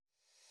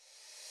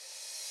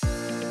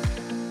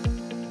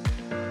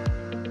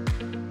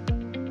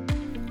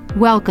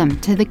Welcome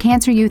to the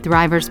Cancer You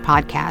Thrivers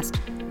podcast.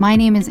 My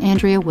name is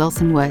Andrea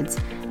Wilson Woods,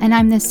 and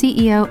I'm the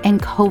CEO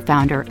and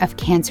co-founder of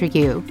Cancer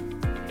You.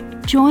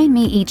 Join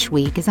me each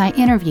week as I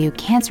interview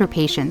cancer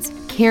patients,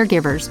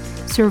 caregivers,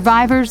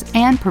 survivors,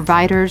 and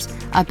providers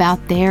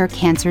about their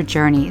cancer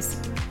journeys.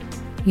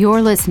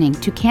 You're listening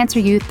to Cancer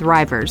You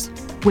Thrivers,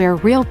 where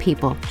real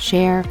people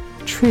share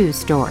true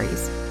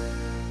stories.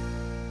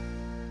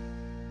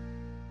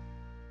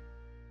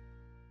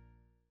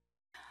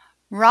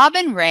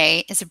 Robin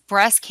Ray is a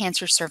breast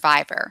cancer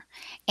survivor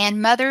and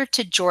mother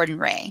to Jordan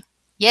Ray.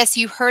 Yes,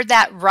 you heard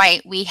that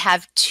right. We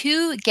have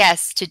two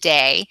guests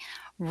today,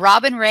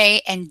 Robin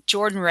Ray and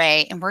Jordan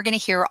Ray, and we're going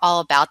to hear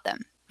all about them.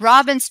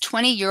 Robin's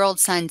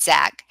 20-year-old son,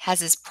 Zach, has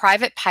his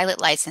private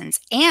pilot license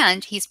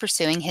and he's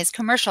pursuing his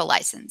commercial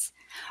license.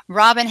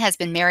 Robin has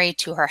been married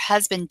to her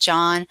husband,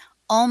 John,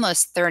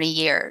 almost 30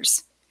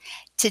 years.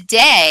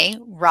 Today,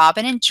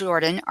 Robin and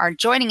Jordan are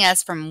joining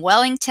us from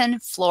Wellington,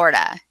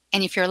 Florida.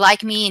 And if you're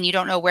like me and you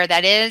don't know where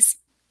that is,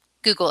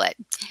 Google it.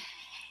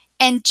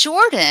 And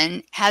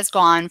Jordan has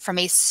gone from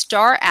a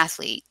star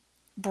athlete,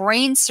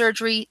 brain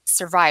surgery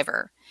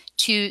survivor,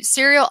 to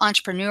serial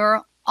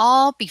entrepreneur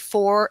all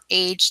before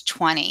age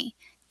 20.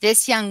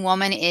 This young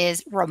woman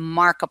is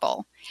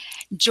remarkable.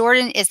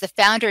 Jordan is the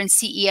founder and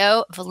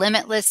CEO of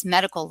Limitless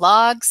Medical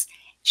Logs.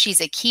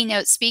 She's a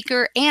keynote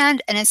speaker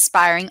and an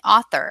aspiring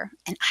author.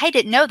 And I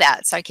didn't know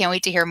that, so I can't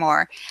wait to hear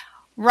more.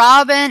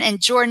 Robin and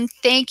Jordan,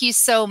 thank you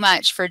so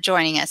much for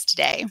joining us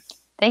today.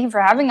 Thank you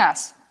for having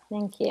us.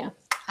 Thank you.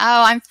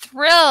 Oh, I'm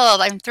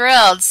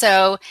thrilled.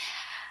 So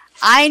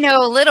I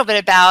know a little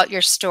bit about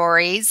your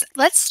stories.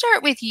 Let's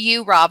start with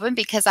you, Robin,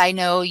 because I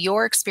know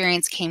your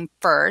experience came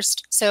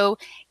first. So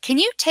can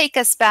you take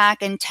us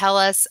back and tell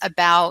us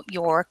about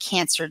your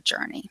cancer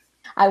journey?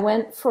 I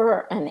went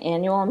for an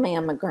annual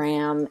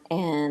mammogram,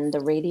 and the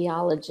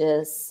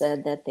radiologist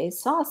said that they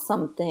saw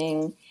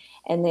something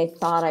and they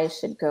thought I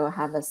should go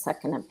have a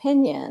second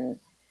opinion.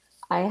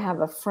 I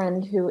have a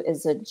friend who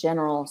is a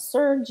general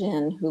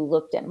surgeon who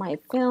looked at my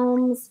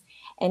films,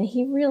 and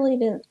he really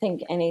didn't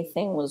think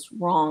anything was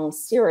wrong,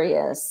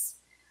 serious.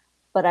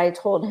 But I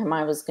told him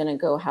I was going to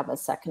go have a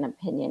second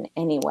opinion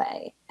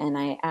anyway. And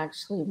I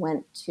actually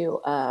went to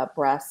a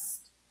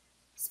breast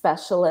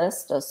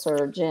specialist, a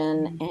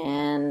surgeon,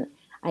 and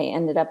I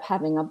ended up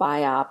having a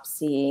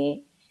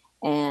biopsy.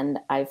 And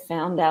I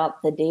found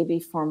out the day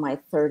before my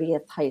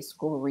 30th high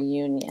school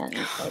reunion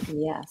that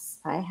yes,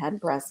 I had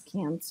breast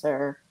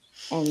cancer.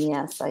 And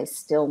yes, I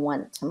still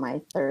went to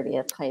my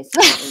 30th high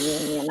school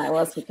reunion. I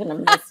wasn't going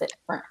to miss it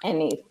for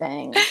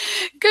anything.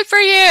 Good for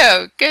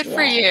you. Good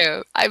for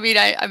you. I mean,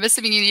 I'm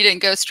assuming you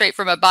didn't go straight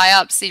from a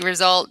biopsy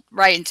result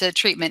right into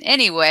treatment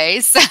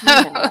anyway. So.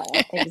 No,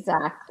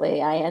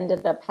 exactly. I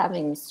ended up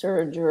having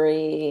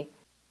surgery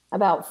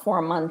about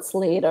 4 months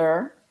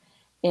later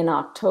in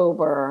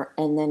October.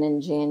 And then in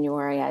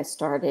January, I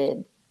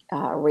started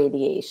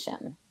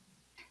radiation.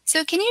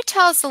 So can you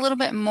tell us a little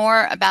bit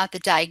more about the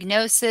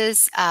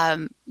diagnosis?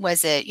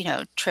 Was it,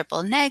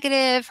 triple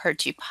negative,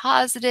 HER2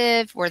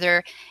 positive? Were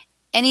there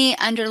any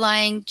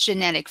underlying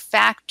genetic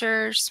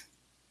factors?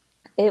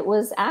 It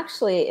was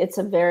actually, it's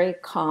a very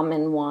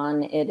common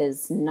one. It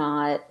is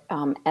not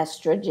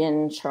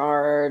estrogen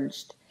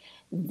charged,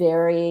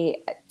 very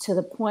to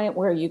the point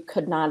where you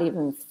could not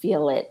even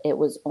feel it. It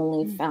was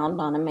only found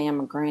on a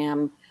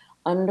mammogram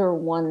under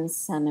 1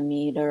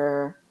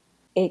 centimeter.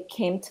 It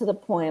came to the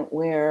point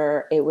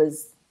where it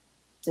was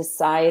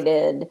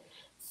decided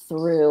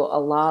through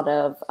a lot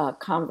of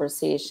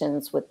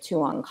conversations with 2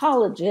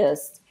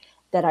 oncologists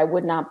that I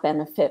would not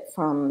benefit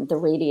from the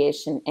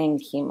radiation and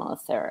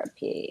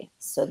chemotherapy.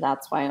 So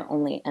that's why I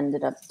only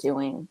ended up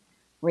doing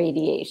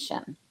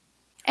radiation.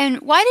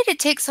 And why did it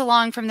take so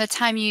long from the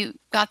time you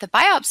got the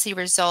biopsy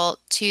result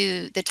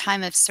to the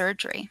time of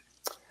surgery?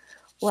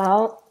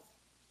 Well,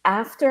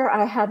 after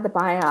I had the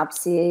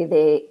biopsy,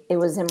 it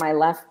was in my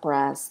left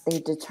breast. They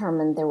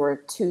determined there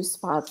were 2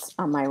 spots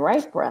on my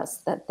right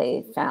breast that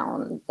they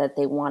found that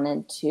they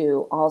wanted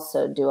to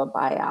also do a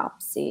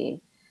biopsy.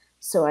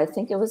 So I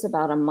think it was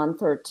about a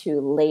month or 2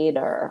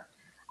 later,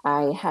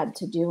 I had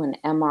to do an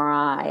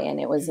MRI, and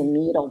it was a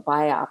needle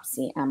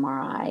biopsy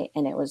MRI,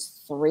 and it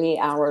was 3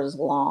 hours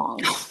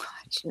long. Oh,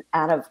 gosh.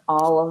 Out of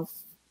all of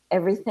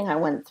everything I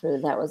went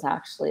through, that was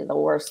actually the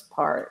worst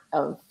part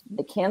of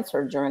the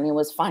cancer journey,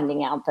 was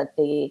finding out that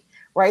the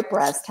right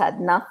breast had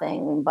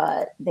nothing,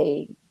 but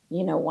they,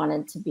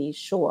 wanted to be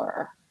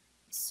sure.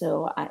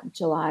 So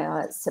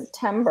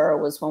September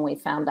was when we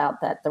found out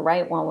that the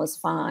right one was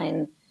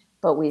fine,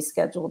 but we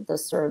scheduled the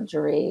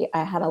surgery.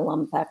 I had a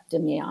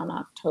lumpectomy on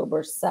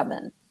October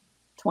 7th,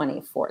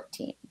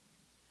 2014.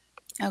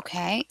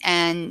 Okay.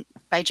 And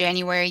by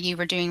January, you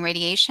were doing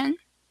radiation?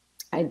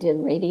 I did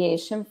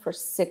radiation for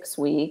 6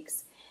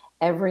 weeks.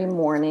 Every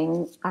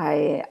morning,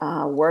 I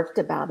worked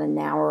about an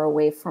hour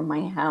away from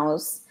my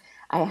house.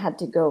 I had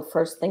to go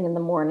first thing in the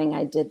morning.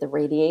 I did the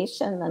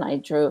radiation, then I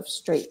drove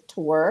straight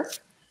to work.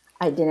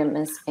 I didn't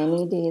miss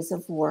any days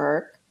of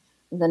work.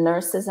 The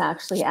nurses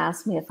actually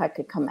asked me if I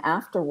could come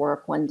after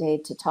work one day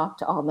to talk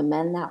to all the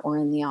men that were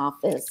in the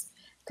office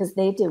because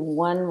they did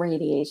one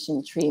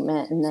radiation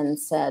treatment and then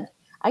said,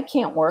 I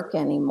can't work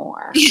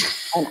anymore.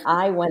 And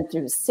I went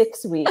through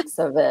 6 weeks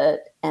of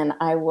it, and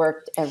I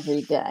worked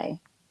every day.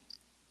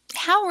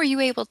 How were you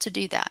able to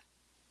do that?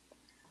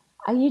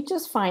 You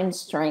just find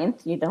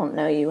strength you don't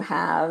know you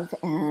have,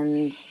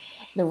 and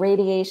the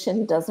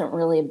radiation doesn't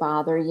really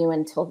bother you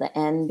until the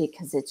end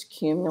because it's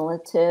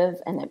cumulative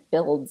and it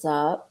builds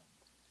up.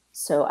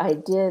 So I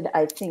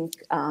think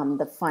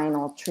the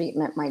final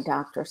treatment, my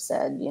doctor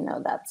said,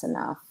 that's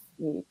enough.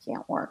 You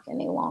can't work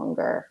any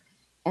longer.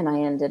 And I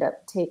ended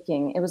up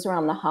taking, it was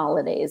around the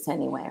holidays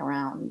anyway,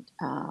 around,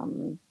 I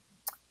think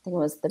it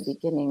was the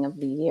beginning of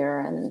the year.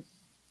 And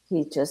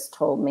he just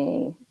told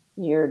me,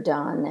 you're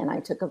done. And I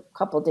took a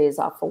couple of days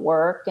off of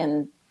work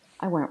and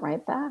I went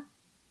right back.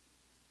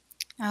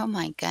 Oh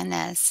my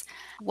goodness.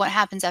 What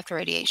happens after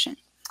radiation?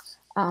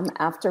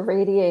 After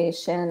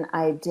radiation,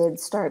 I did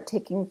start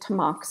taking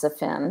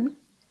tamoxifen,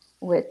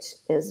 which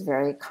is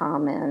very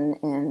common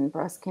in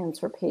breast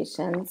cancer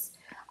patients.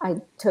 I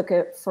took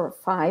it for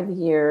 5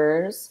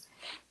 years,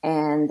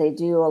 and they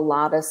do a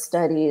lot of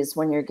studies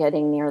when you're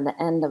getting near the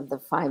end of the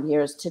 5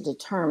 years to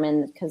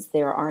determine, because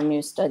there are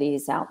new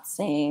studies out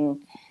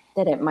saying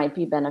that it might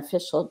be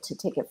beneficial to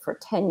take it for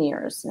 10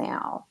 years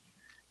now.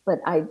 But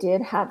I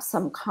did have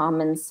some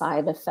common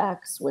side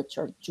effects, which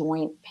are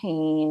joint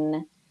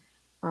pain,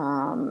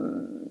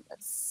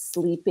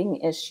 sleeping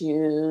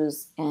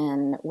issues.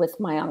 And with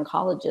my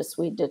oncologist,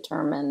 we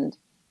determined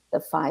the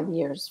 5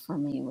 years for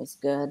me was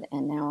good.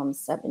 And now I'm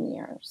 7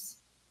 years.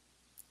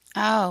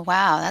 Oh,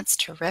 wow. That's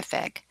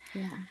terrific.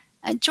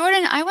 Yeah.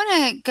 Jordan, I want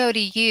to go to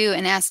you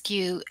and ask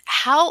you,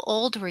 how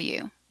old were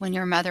you when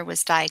your mother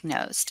was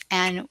diagnosed,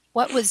 and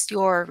what was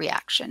your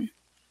reaction?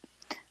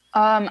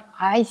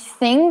 I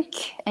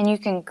think, and you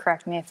can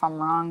correct me if I'm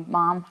wrong,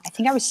 Mom, I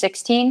think I was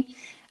 16.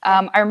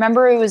 I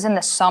remember it was in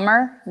the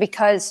summer,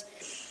 because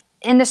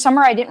in the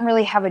summer I didn't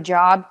really have a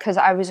job because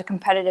I was a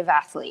competitive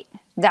athlete.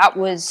 That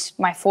was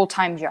my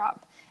full-time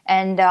job.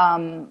 And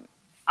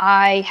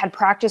I had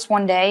practice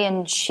one day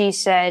and she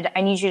said,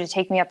 I need you to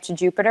take me up to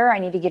Jupiter. I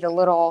need to get a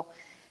little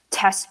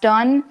test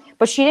done.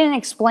 But she didn't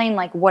explain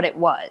like what it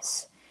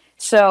was.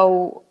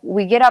 So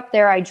we get up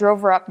there, I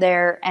drove her up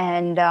there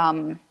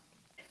and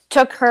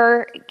took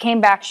her,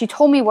 came back. She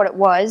told me what it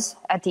was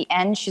at the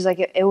end. She's like,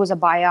 it was a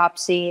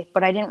biopsy,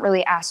 but I didn't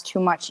really ask too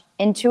much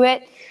into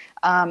it.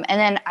 And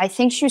then I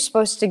think she was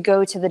supposed to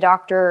go to the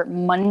doctor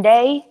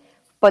Monday,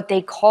 but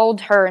they called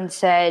her and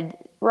said,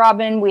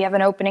 Robin, we have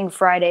an opening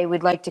Friday.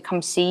 We'd like to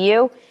come see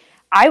you.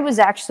 I was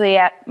actually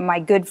at my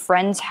good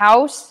friend's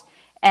house,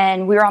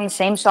 and we were on the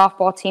same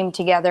softball team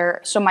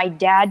together. So my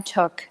dad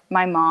took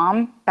my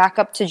mom back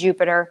up to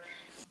Jupiter.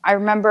 I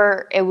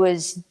remember it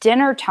was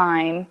dinner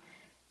time,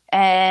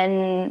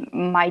 and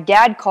my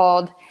dad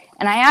called,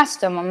 and I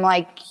asked him, I'm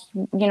like,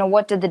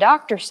 what did the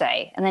doctor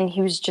say? And then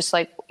he was just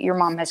like, your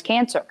mom has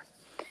cancer.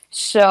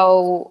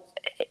 So,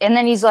 and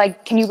then he's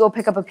like, can you go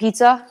pick up a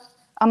pizza?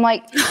 I'm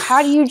like,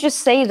 how do you just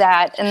say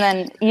that and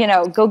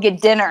then, go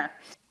get dinner?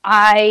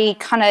 I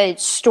kind of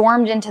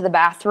stormed into the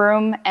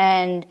bathroom,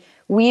 and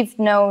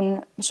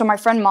so my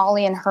friend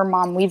Molly and her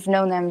mom, we've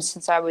known them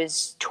since I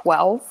was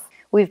 12.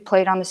 We've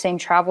played on the same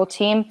travel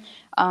team.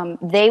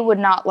 They would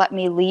not let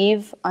me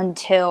leave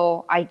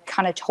until I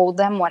kind of told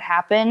them what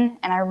happened.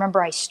 And I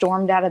remember I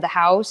stormed out of the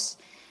house,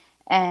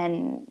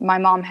 and my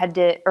mom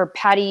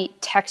Patty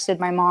texted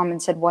my mom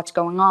and said, what's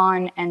going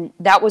on? And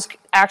that was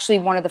actually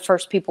one of the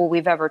first people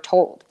we've ever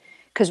told,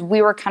 because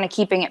we were kind of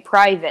keeping it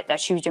private that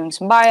she was doing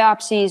some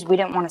biopsies. We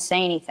didn't want to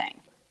say anything.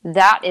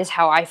 That is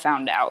how I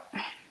found out.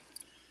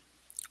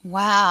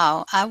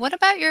 Wow. What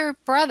about your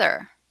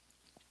brother?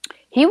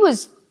 He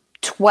was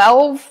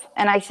 12,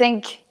 and I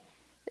think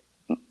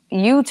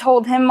you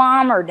told him,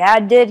 Mom, or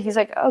Dad did. He's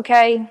like,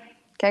 okay,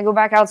 can I go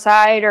back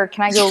outside, or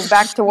can I go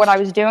back to what I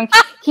was doing?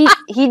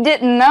 He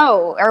didn't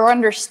know or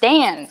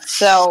understand.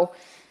 So,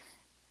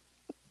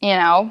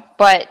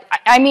 but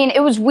I mean,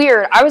 it was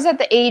weird. I was at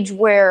the age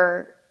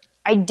where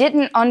I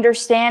didn't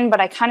understand, but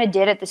I kind of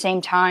did at the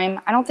same time.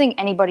 I don't think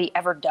anybody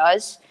ever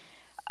does.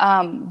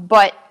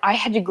 But I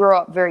had to grow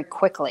up very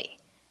quickly.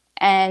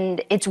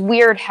 And it's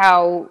weird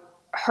how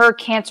her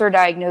cancer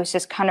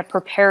diagnosis kind of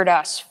prepared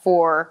us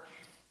for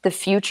the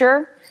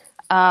future.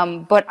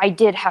 But I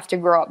did have to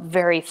grow up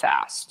very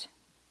fast.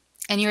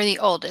 And you're the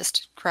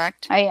oldest,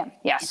 correct? I am,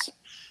 yes.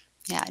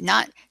 Yeah,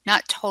 not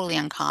totally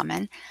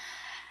uncommon.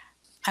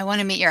 I want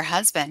to meet your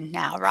husband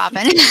now,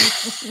 Robin.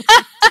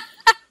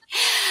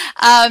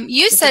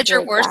 You said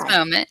your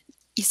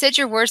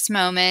worst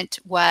moment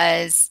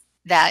was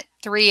that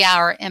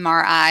 3-hour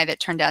MRI that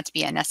turned out to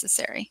be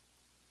unnecessary.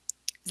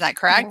 Is that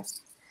correct?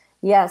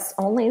 Yes,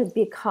 only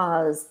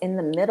because in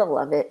the middle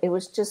of it, it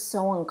was just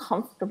so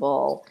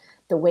uncomfortable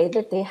the way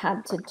that they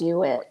had to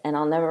do it. And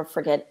I'll never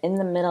forget, in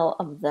the middle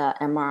of the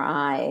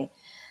MRI,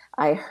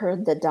 I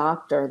heard the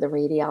doctor, the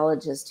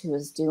radiologist who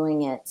was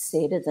doing it,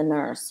 say to the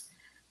nurse,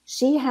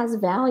 she has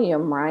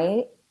Valium,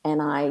 right?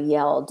 And I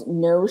yelled,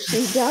 no,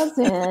 she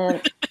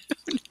doesn't.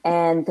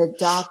 And the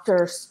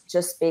doctor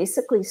just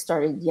basically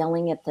started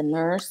yelling at the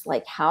nurse,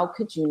 like, how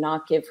could you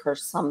not give her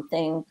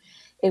something?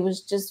 It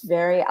was just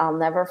I'll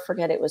never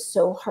forget, it was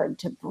so hard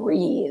to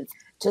breathe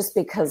just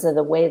because of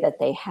the way that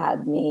they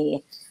had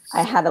me.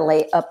 I had to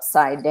lay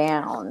upside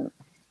down,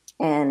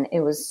 and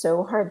it was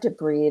so hard to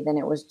breathe, and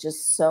it was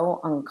just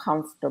so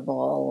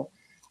uncomfortable.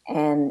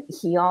 And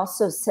he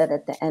also said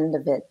at the end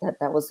of it that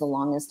that was the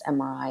longest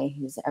MRI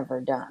he's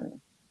ever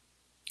done.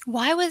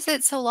 Why was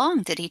it so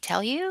long? Did he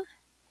tell you?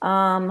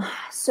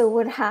 So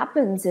what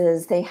happens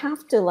is they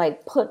have to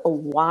like put a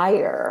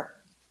wire,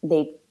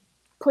 they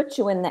put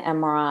you in the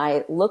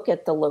MRI, look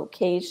at the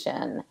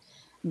location,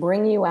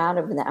 bring you out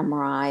of the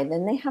MRI,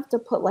 then they have to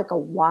put like a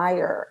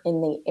wire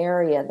in the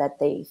area that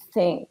they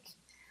think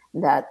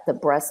that the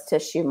breast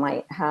tissue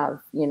might have,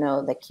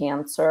 the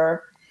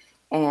cancer.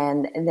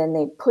 And then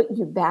they put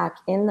you back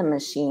in the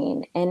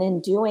machine. And in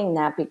doing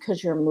that,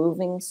 because you're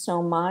moving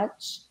so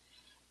much,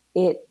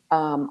 it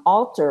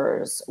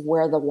alters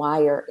where the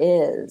wire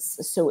is.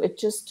 So it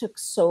just took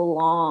so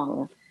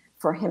long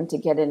for him to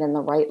get it in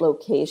the right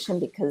location,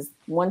 because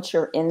once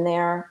you're in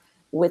there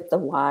with the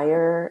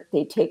wire,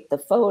 they take the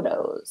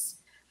photos,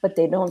 but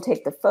they don't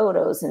take the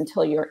photos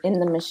until you're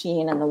in the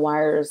machine and the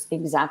wire's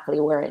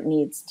exactly where it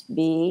needs to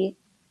be.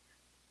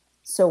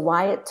 So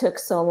why it took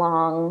so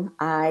long,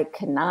 I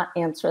cannot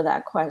answer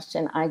that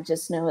question. I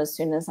just know as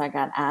soon as I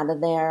got out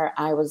of there,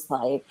 I was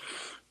like,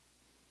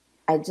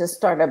 I just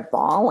started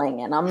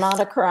bawling, and I'm not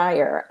a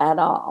crier at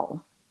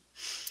all.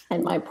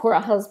 And my poor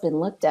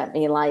husband looked at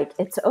me like,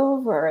 it's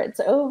over,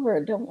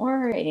 don't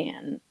worry.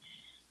 And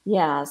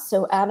yeah,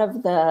 so out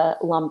of the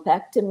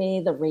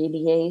lumpectomy, the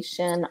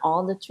radiation,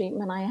 all the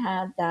treatment I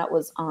had, that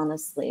was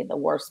honestly the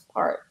worst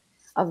part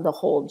of the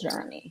whole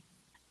journey.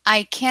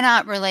 I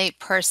cannot relate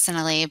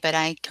personally, but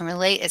I can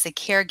relate as a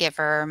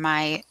caregiver.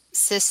 My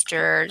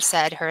sister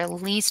said her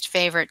least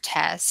favorite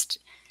test,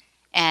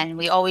 and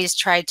we always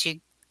tried to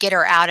get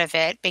her out of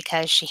it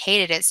because she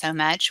hated it so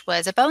much,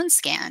 was a bone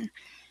scan.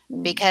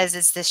 Because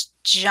it's this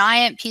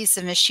giant piece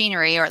of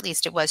machinery, or at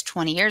least it was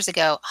 20 years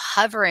ago,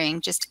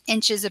 hovering just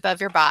inches above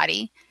your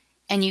body,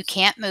 and you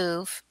can't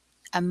move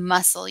a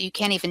muscle. You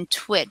can't even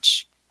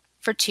twitch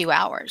for 2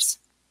 hours.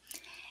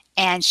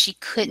 And she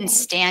couldn't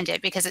stand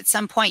it, because at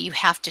some point you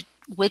have to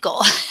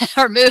wiggle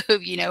or move,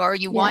 or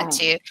you want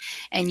to,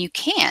 and you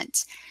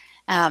can't.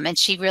 And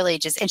she really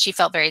and she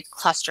felt very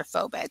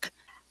claustrophobic.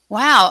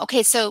 Wow.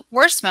 Okay. So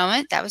worst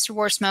moment, that was your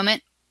worst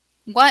moment.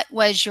 What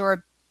was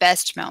your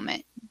best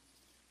moment?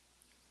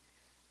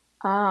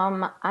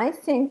 I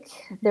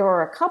think there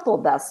were a couple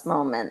best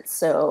moments.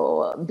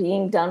 So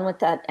being done with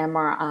that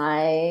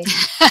MRI,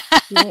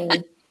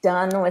 being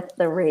done with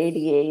the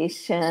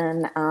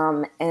radiation,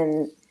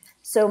 and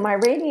so my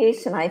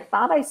radiation, I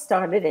thought I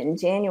started in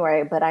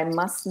January, but I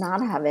must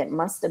not have. It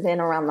must have been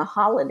around the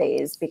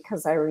holidays,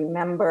 because I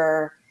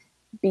remember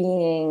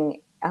being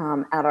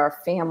at our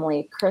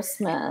family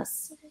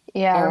Christmas.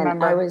 Yeah, I And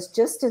remember. I was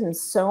just in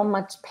so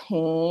much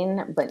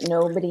pain, but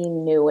nobody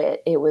knew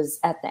it. It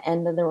was at the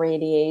end of the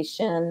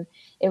radiation.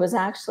 It was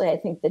actually, I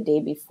think, the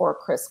day before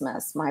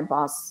Christmas. My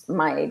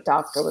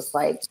doctor was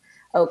like,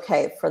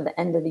 okay, for the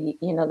end of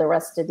the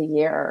rest of the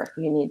year,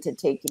 you need to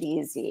take it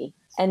easy.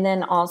 And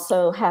then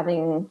also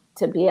having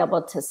to be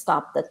able to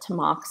stop the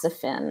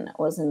tamoxifen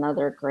was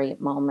another great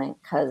moment,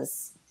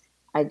 because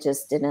I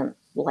just didn't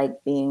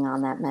like being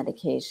on that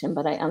medication,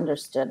 but I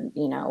understood,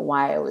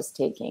 why I was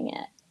taking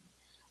it.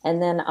 And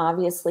then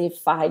obviously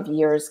 5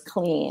 years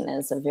clean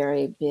is a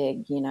very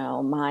big,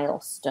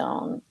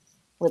 milestone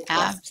with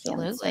breast cancer.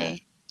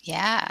 Absolutely.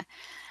 Yeah.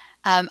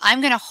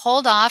 I'm going to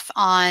hold off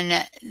on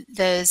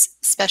those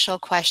special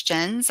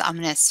questions. I'm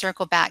going to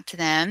circle back to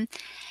them.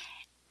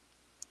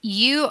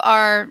 You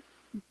are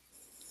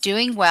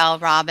doing well,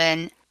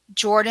 Robin.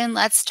 Jordan,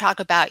 let's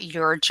talk about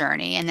your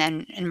journey.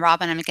 And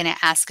Robin, I'm going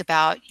to ask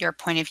about your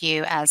point of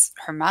view as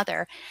her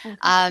mother.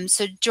 Okay.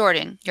 So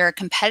Jordan, you're a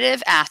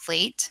competitive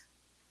athlete.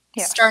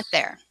 Yes. Start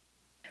there.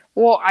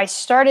 Well, I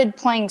started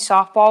playing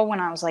softball when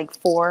I was like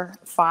 4,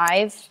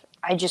 5.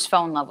 I just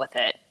fell in love with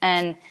it.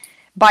 And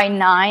by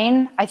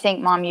 9, I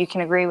think, Mom, you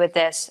can agree with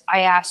this,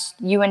 I asked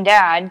you and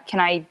Dad, can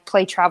I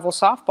play travel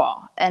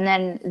softball? And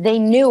then they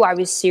knew I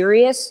was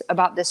serious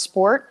about this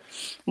sport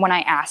when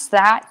I asked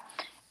that.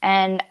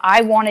 And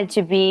I wanted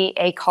to be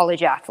a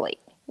college athlete.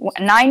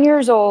 9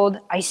 years old,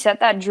 I set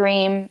that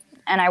dream,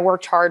 and I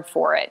worked hard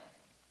for it.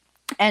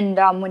 And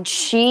when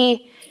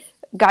she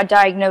got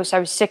diagnosed, I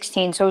was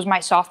 16, so it was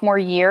my sophomore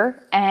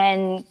year.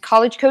 And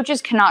college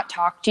coaches cannot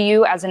talk to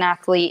you as an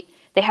athlete.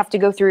 They have to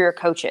go through your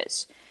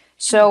coaches.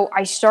 So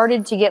I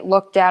started to get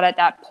looked at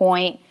that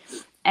point.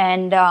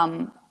 And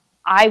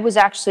I was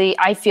actually,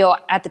 I feel,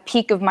 at the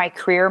peak of my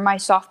career my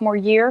sophomore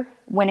year,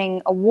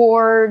 winning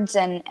awards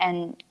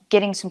and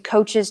getting some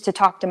coaches to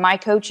talk to my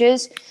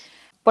coaches.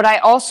 But I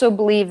also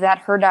believe that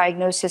her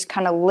diagnosis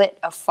kind of lit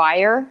a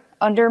fire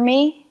under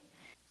me.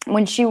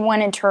 When she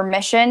went into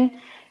remission,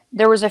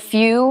 there was a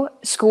few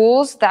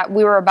schools that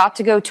we were about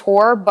to go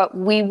tour, but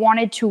we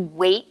wanted to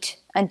wait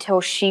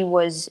until she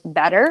was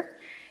better.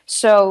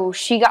 So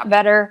she got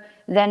better.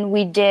 Then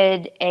we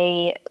did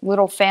a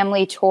little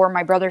family tour.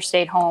 My brother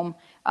stayed home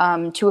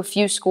to a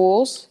few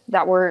schools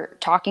that were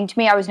talking to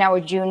me. I was now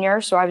a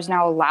junior, so I was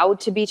now allowed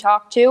to be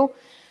talked to.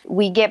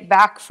 We get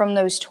back from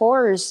those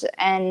tours,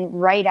 and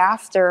right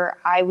after,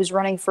 I was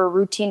running for a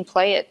routine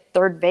play at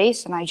third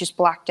base, and I just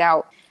blacked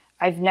out.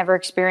 I've never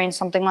experienced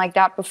something like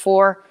that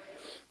before.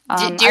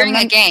 During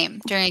a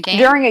game?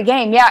 During a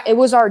game, yeah. It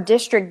was our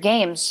district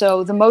game,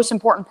 so the most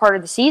important part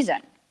of the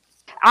season.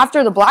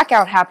 After the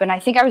blackout happened, I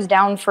think I was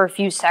down for a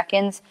few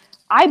seconds.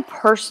 I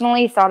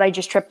personally thought I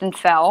just tripped and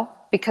fell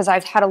because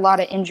I've had a lot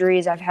of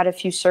injuries. I've had a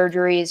few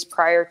surgeries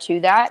prior to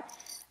that.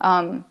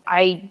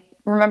 I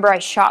remember I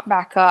shot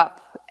back up,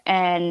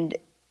 and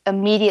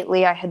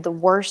immediately I had the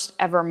worst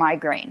ever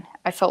migraine.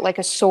 I felt like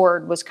a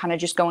sword was kind of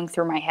just going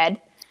through my head.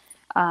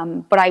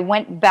 But I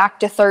went back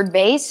to third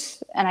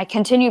base, and I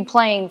continued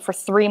playing for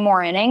 3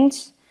 more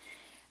innings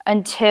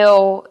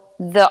until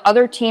the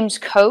other team's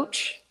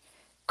coach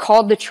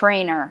called the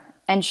trainer,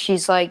 and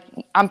she's like,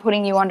 I'm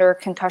putting you under a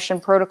concussion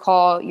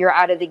protocol. You're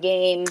out of the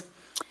game.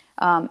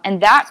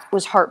 And that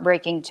was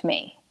heartbreaking to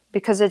me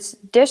because it's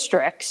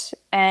districts,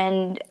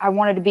 and I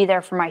wanted to be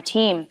there for my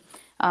team.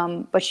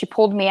 But she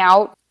pulled me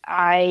out.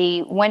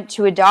 I went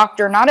to a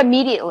doctor, not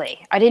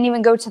immediately. I didn't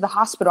even go to the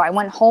hospital. I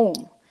went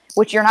home,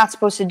 which you're not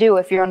supposed to do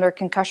if you're under a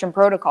concussion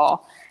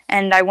protocol.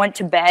 And I went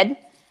to bed.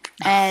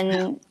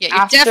 And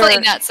yeah, you're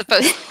definitely not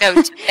supposed to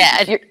go to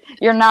bed.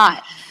 You're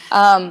not.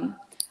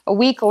 A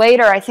week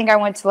later, I think I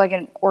went to like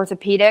an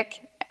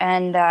orthopedic,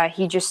 and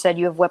he just said,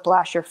 you have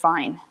whiplash, you're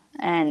fine.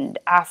 And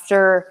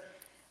after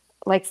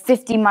like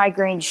 50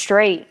 migraines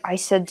straight, I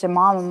said to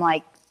Mom, I'm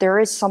like, there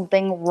is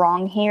something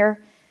wrong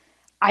here.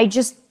 I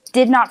just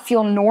did not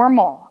feel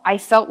normal. I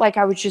felt like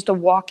I was just a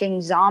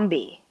walking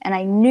zombie, and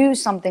I knew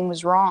something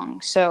was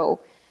wrong. So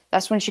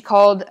that's when she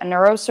called a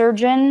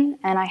neurosurgeon,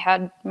 and I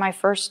had my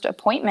first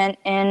appointment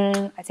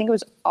in, I think it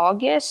was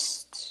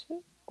August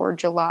or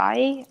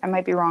July. I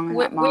might be wrong on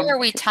that, Mom. Where are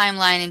we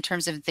timeline in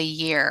terms of the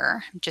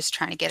year? I'm just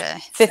trying to get a...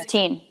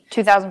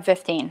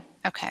 2015.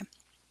 Okay.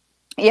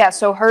 Yeah,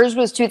 so hers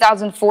was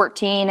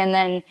 2014, and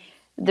then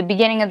the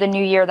beginning of the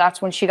new year,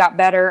 that's when she got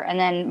better, and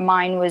then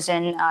mine was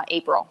in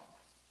April.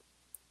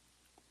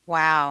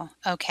 Wow.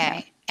 Okay.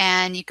 Yeah.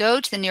 And you go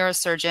to the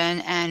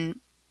neurosurgeon, and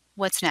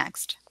what's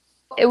next?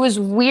 It was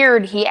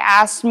weird. He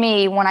asked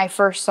me when I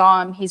first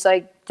saw him, he's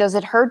like, does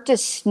it hurt to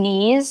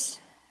sneeze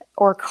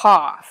or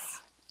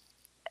cough?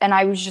 And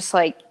I was just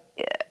like,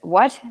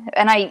 what?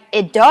 And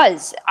it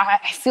does. I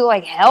feel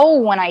like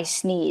hell when I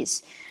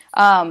sneeze.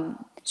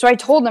 So I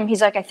told him,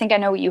 he's like, I think I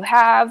know what you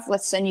have.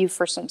 Let's send you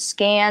for some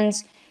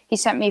scans. He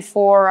sent me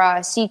for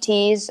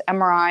CTs,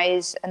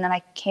 MRIs, and then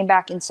I came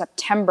back in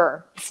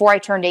September before I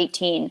turned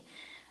 18.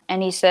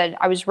 And he said,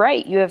 I was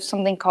right. You have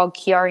something called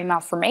Chiari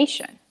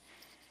malformation.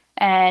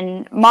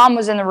 And Mom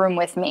was in the room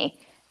with me.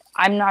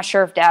 I'm not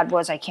sure if Dad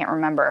was. I can't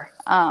remember.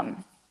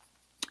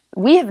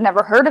 We have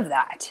never heard of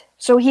that.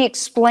 So he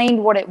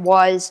explained what it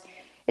was.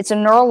 It's a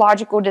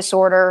neurological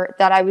disorder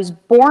that I was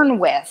born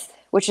with,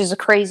 which is the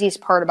craziest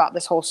part about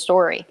this whole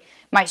story.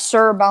 My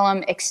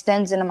cerebellum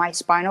extends into my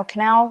spinal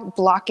canal,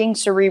 blocking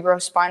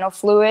cerebrospinal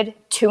fluid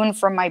to and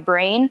from my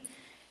brain.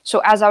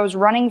 So as I was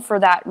running for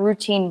that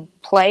routine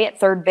play at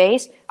third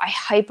base, I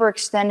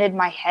hyperextended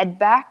my head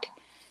back.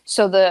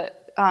 So the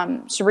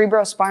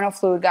cerebrospinal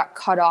fluid got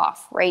cut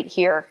off right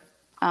here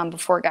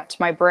before it got to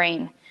my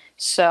brain.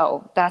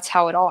 So that's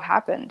how it all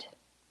happened.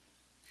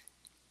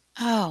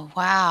 Oh,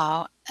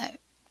 wow.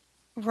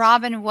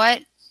 Robin,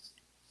 what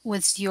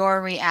was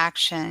your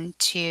reaction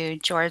to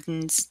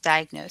Jordan's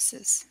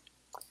diagnosis?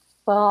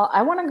 Well,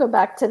 I want to go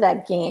back to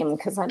that game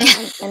because I don't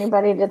want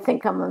anybody to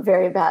think I'm a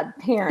very bad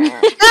parent.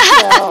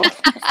 So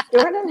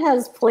Jordan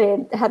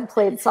had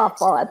played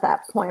softball at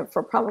that point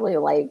for probably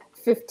like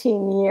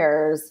 15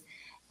 years.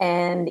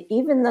 And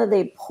even though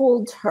they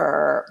pulled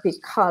her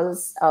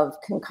because of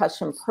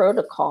concussion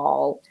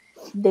protocol,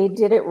 they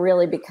did it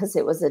really because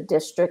it was a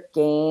district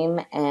game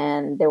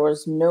and there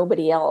was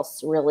nobody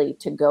else really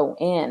to go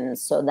in.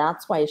 So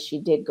that's why she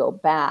did go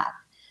back.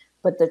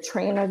 But the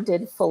trainer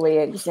did fully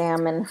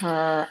examine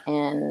her,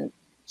 and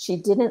she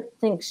didn't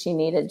think she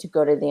needed to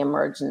go to the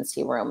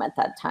emergency room at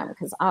that time,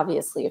 because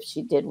obviously if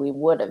she did, we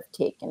would have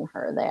taken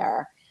her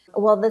there.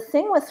 Well, the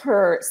thing with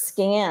her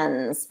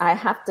scans, I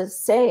have to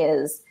say,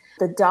 is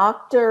the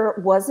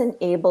doctor wasn't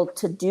able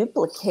to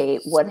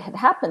duplicate what had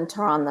happened to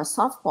her on the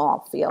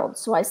softball field.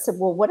 So I said,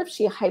 well, what if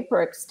she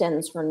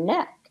hyperextends her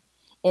neck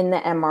in the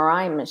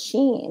MRI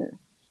machine?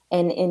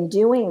 And in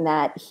doing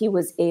that, he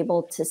was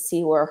able to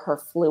see where her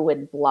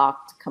fluid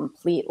blocked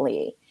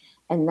completely.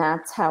 And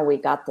that's how we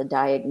got the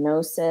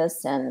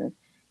diagnosis. And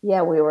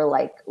yeah, we were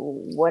like,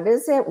 what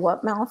is it?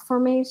 What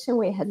malformation?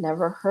 We had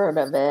never heard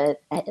of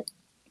it.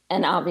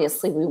 And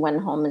obviously we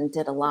went home and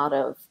did a lot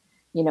of,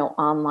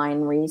 online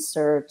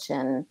research.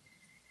 And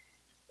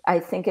I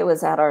think it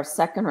was at our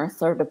second or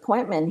third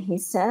appointment, we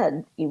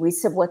said,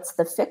 what's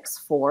the fix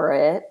for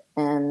it?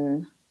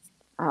 And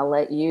I'll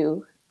let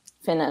you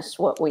finish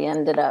what we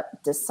ended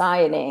up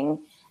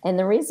deciding. And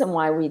the reason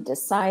why we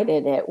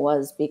decided it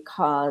was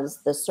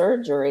because the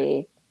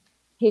surgery,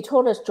 he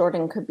told us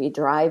Jordan could be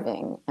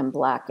driving and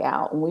black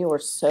out. And we were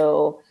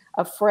so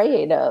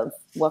afraid of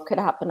what could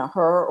happen to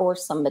her or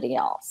somebody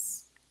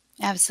else.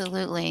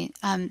 Absolutely.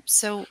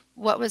 So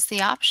what was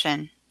the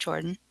option,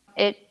 Jordan?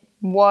 It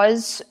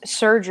was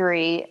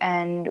surgery,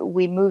 and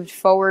we moved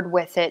forward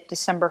with it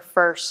December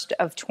 1st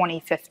of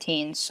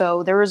 2015.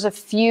 So there was a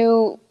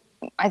few,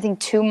 I think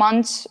 2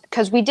 months,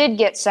 because we did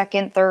get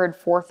second, third,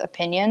 fourth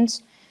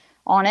opinions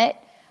on it.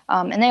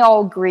 And they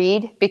all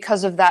agreed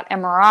because of that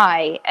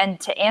MRI. And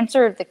to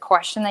answer the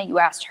question that you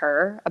asked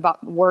her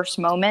about worst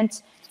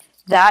moments,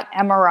 that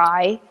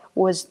MRI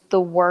was the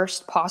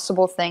worst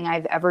possible thing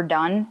I've ever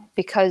done,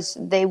 because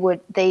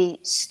they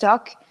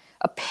stuck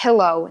a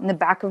pillow in the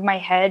back of my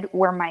head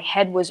where my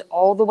head was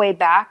all the way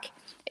back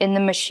in the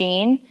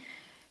machine.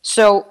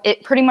 So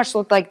it pretty much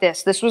looked like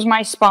this. This was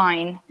my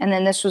spine, and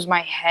then this was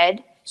my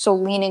head, so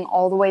leaning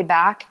all the way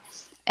back.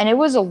 And it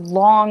was a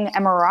long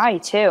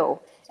MRI too.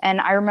 And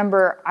I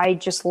remember I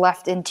just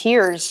left in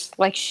tears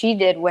like she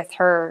did with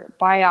her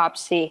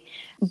biopsy.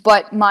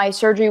 But my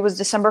surgery was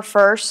December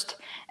 1st,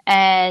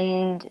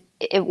 and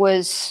I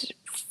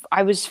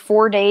was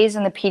 4 days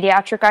in the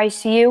pediatric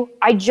ICU.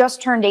 I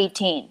just turned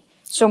 18.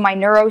 So my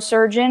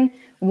neurosurgeon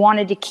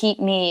wanted to keep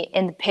me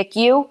in the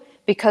PICU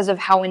because of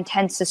how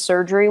intense the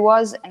surgery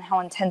was and how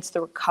intense the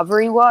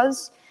recovery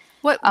was.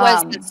 What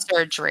was the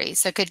surgery?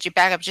 So could you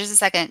back up just a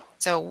second?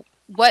 So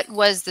what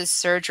was the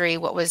surgery?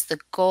 What was the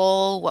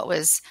goal? What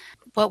was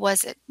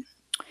it?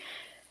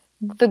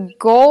 The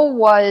goal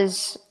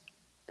was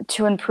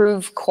to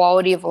improve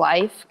quality of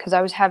life, because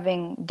I was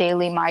having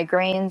daily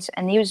migraines,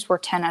 and these were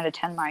 10 out of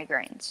 10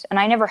 migraines. And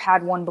I never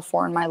had one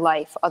before in my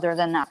life other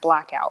than that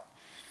blackout.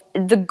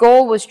 The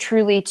goal was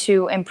truly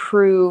to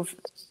improve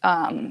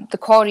the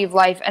quality of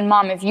life. And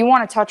Mom, if you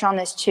want to touch on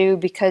this too,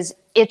 because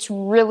it's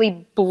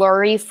really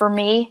blurry for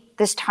me,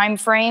 this time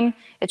frame.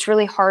 It's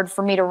really hard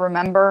for me to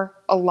remember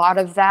a lot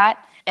of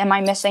that. Am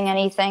I missing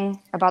anything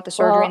about the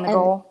surgery and the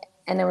goal?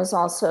 And it was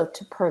also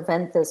to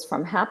prevent this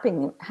from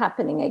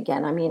happening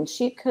again. I mean,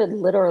 she could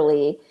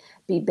literally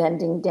be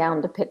bending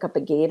down to pick up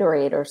a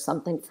Gatorade or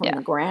something from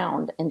the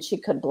ground, and she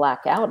could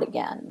black out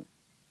again.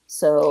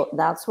 So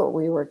that's what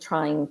we were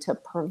trying to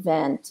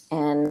prevent.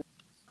 And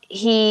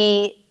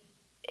he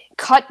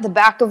cut the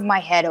back of my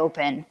head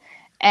open,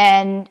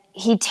 and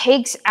he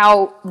takes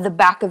out the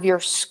back of your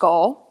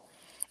skull,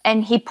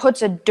 and he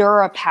puts a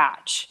Dura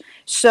patch.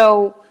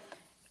 So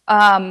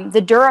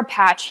the Dura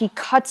patch, he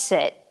cuts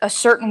it a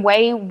certain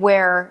way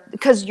where,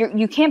 because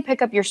you can't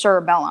pick up your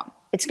cerebellum,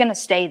 it's going to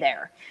stay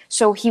there.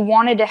 So he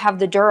wanted to have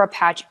the Dura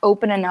patch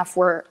open enough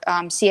where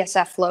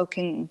CSF flow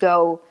can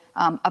go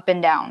up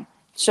and down,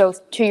 so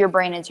to your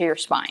brain and to your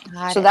spine.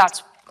 So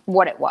that's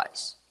what it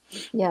was.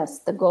 Yes,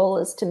 the goal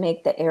is to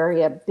make the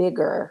area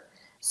bigger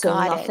so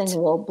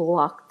nothing will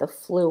block the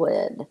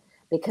fluid,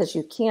 because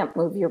you can't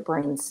move your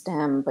brain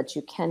stem, but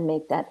you can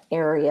make that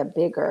area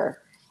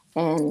bigger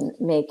and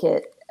make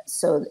it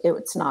so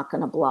it's not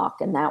going to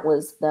block. And that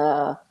was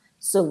the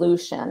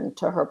solution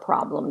to her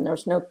problem.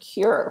 There's no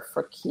cure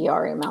for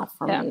Chiari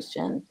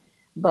malformation,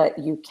 but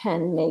you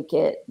can make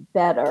it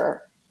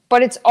better.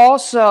 But it's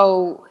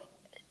also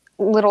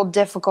a little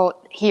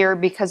difficult here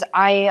because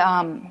I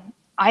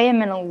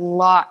am in a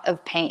lot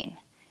of pain.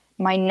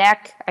 My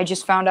neck, I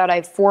just found out I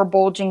have 4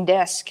 bulging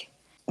discs.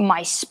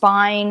 My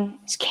spine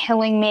is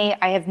killing me.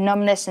 I have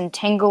numbness and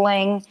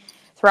tingling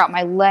throughout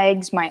my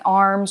legs, my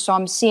arms. So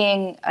I'm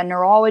seeing a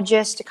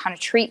neurologist to kind of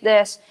treat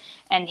this.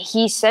 And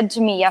he said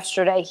to me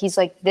yesterday, he's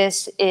like,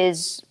 this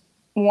is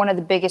one of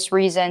the biggest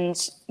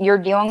reasons you're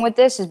dealing with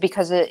this is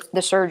because of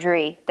the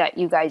surgery that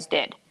you guys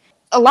did.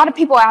 A lot of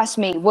people ask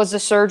me, was the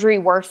surgery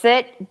worth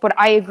it? But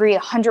I agree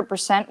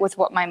 100% with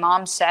what my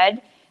mom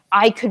said.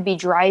 I could be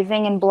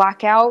driving and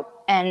black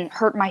out and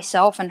hurt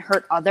myself and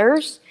hurt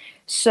others.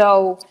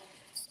 So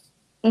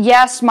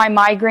yes, my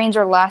migraines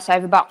are less. I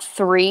have about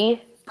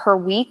 3 per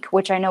week,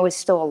 which I know is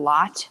still a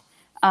lot.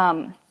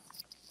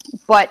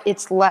 But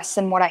it's less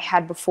than what I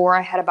had before.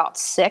 I had about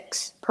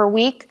 6 per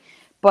week.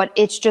 But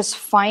it's just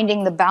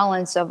finding the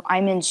balance of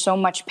I'm in so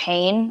much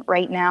pain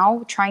right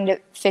now, trying to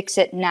fix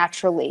it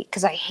naturally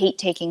because I hate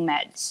taking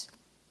meds.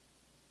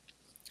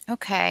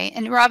 Okay.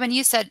 And Robin,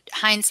 you said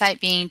hindsight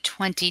being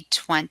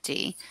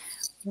 2020.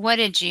 What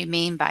did you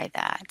mean by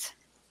that?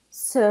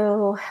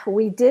 So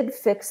we did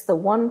fix the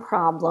one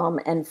problem,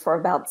 and for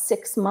about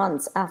 6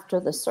 months after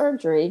the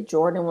surgery,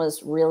 Jordan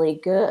was really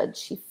good.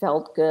 She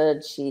felt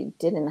good. She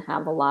didn't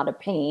have a lot of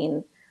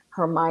pain.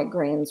 Her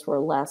migraines were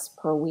less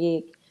per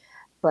week.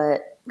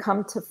 But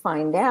come to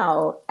find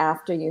out,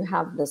 after you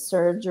have the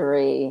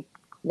surgery,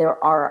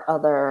 there are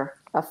other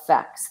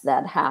effects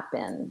that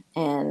happen.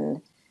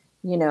 And,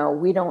 you know,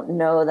 we don't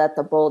know that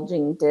the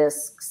bulging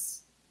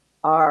discs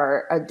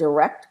are a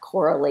direct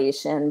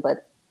correlation,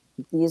 but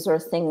these are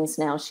things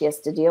now she has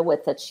to deal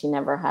with that she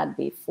never had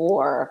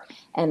before.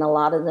 And a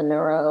lot of the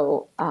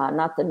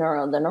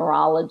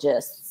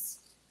neurologists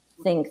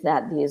think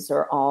that these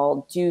are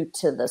all due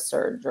to the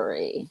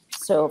surgery.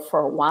 So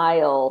for a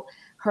while,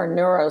 her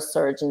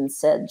neurosurgeon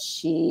said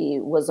she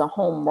was a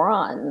home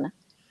run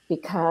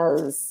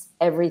because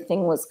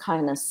everything was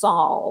kind of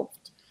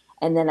solved.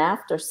 And then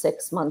after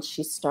 6 months,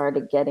 she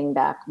started getting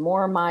back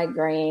more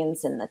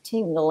migraines and the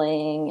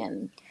tingling.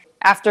 And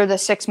after the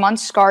 6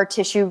 months, scar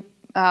tissue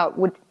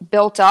would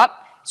built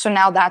up. So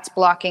now that's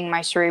blocking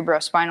my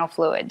cerebrospinal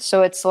fluid.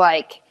 So it's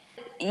like,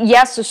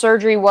 yes, the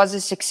surgery was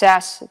a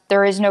success.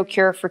 There is no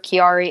cure for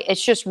Chiari.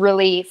 It's just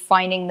really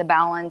finding the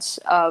balance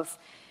of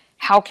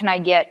how can I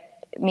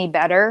get me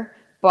better.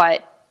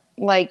 But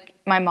like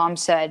my mom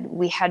said,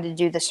 we had to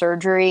do the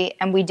surgery,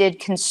 and we did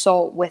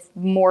consult with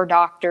more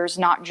doctors,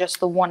 not just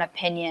the one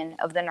opinion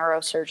of the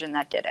neurosurgeon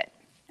that did it.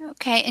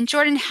 Okay. And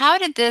Jordan, how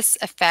did this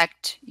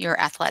affect your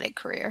athletic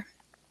career?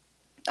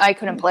 I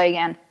couldn't play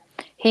again.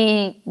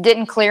 He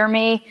didn't clear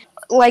me.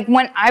 Like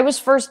when I was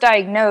first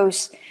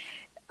diagnosed,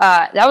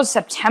 that was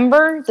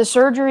September. The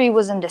surgery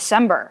was in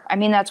December. I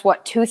mean, that's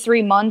what,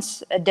 2-3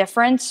 months a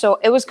difference. So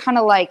it was kind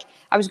of like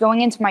I was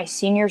going into my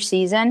senior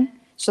season.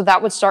 So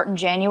that would start in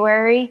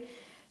January.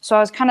 So I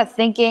was kind of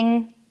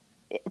thinking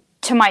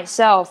to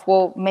myself,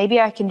 well, maybe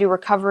I can do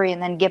recovery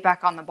and then get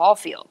back on the ball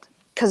field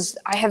because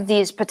I have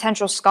these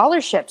potential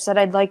scholarships that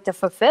I'd like to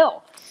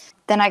fulfill.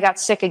 Then I got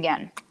sick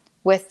again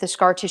with the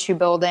scar tissue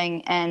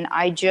building. And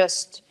I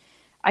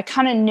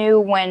kind of knew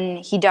when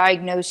he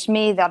diagnosed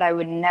me that I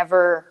would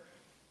never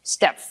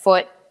step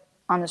foot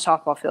on the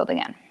softball field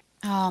again.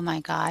 Oh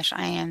my gosh,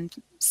 I am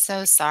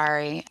so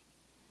sorry.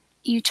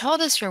 You told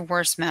us your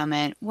worst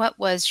moment. What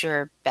was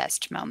your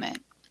best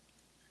moment?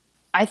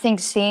 I think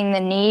seeing the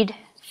need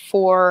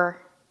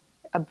for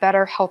a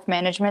better health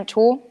management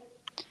tool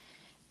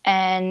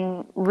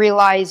and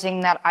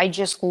realizing that I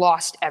just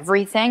lost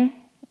everything.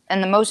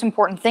 And the most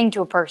important thing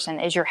to a person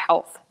is your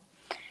health.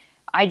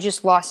 I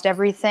just lost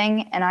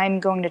everything, and I'm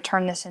going to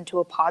turn this into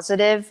a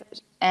positive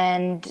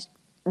and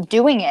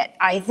doing it.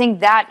 I think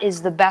that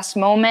is the best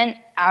moment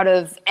out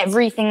of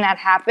everything that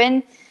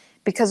happened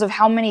because of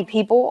how many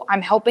people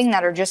I'm helping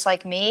that are just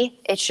like me.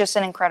 It's just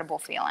an incredible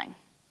feeling.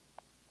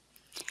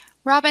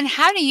 Robin,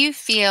 how do you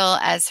feel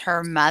as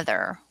her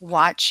mother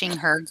watching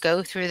her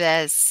go through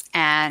this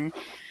and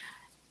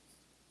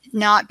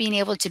not being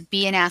able to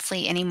be an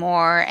athlete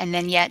anymore and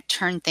then yet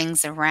turn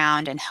things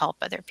around and help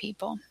other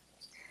people?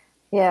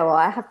 Yeah, well,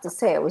 I have to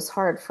say it was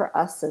hard for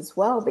us as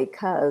well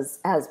because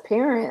as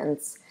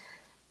parents,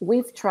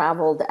 we've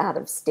traveled out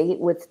of state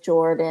with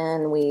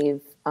Jordan.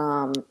 We've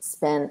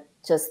spent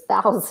just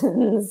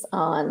thousands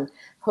on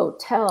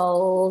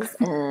hotels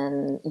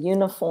and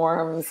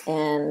uniforms.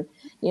 And,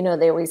 you know,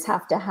 they always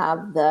have to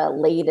have the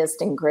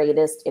latest and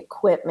greatest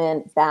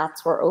equipment.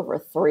 Bats were over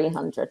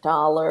 $300.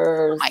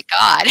 Oh my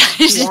God, I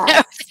didn't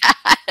know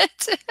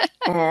that.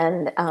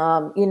 And,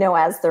 you know,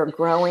 as they're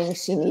growing,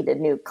 she needed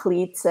new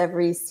cleats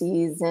every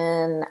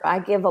season. I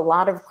give a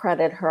lot of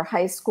credit. Her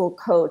high school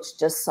coach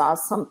just saw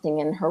something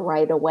in her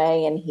right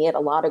away, and he had a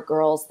lot of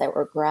girls that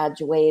were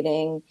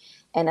graduating.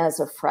 And as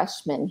a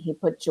freshman, he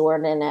put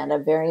Jordan at a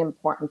very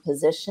important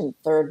position,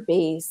 third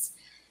base.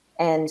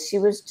 And she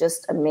was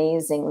just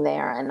amazing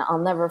there. And I'll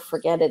never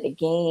forget at a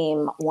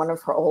game, one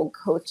of her old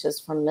coaches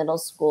from middle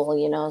school,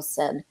 you know,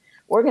 said,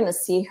 we're going to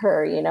see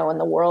her, you know, in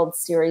the World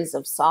Series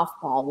of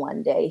softball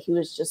one day. He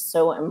was just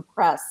so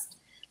impressed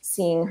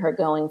seeing her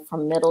going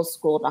from middle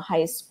school to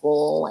high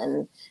school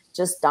and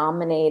just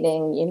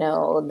dominating, you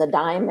know, the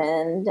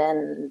diamond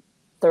and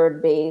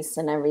third base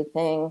and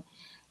everything.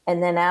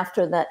 And then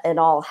after that, it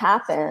all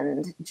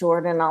happened,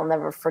 Jordan, I'll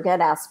never forget,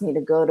 asked me to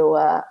go to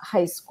a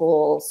high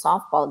school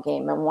softball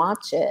game and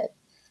watch it.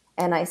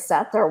 And I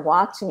sat there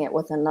watching it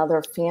with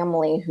another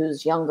family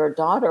whose younger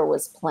daughter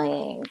was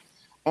playing.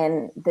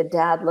 And the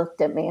dad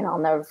looked at me, and I'll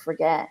never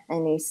forget.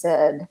 And he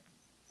said,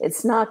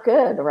 it's not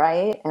good,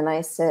 right? And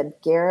I said,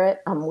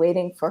 Garrett, I'm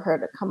waiting for her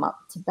to come up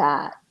to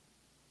bat.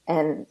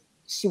 And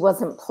she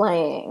wasn't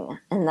playing.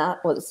 And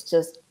that was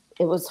just,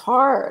 it was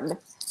hard,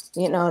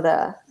 you know,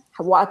 to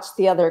watch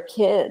the other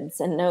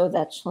kids and know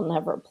that she'll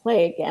never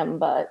play again.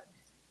 But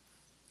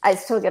I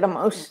still get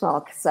emotional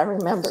because I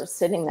remember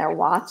sitting there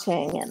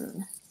watching,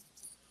 and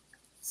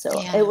so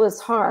It was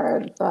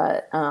hard,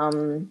 but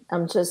I'm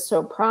just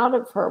so proud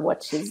of her,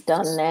 what she's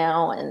done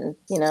now. And,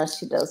 you know,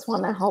 she does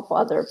want to help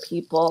other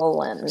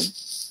people, and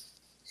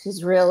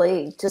she's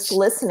really just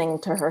listening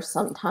to her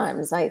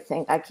sometimes. I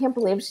think, I can't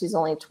believe she's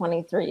only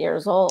 23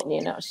 years old.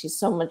 You know, she's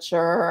so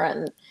mature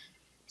and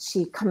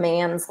she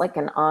commands like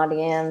an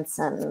audience,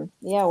 and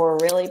yeah, we're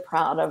really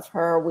proud of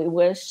her. We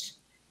wish,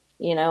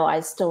 you know,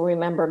 I still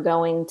remember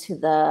going to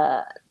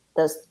the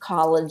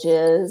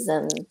colleges,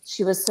 and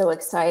she was so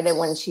excited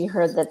when she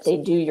heard that they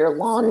do your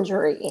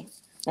laundry.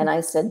 And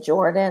I said,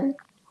 Jordan,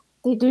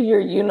 they do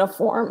your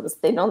uniforms.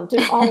 They don't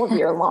do all of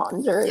your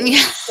laundry.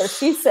 So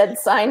she said,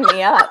 sign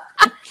me up.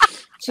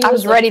 I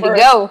was ready to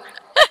go.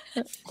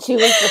 She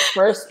was the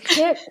first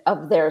pick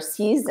of their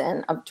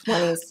season of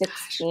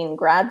 2016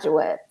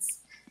 graduates.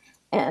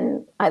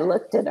 And I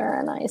looked at her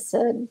and I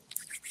said,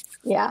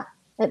 yeah,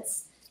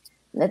 it's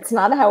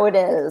not how it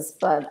is.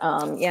 But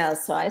yeah,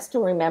 so I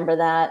still remember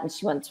that. And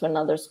she went to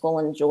another school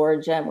in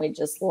Georgia, and we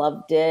just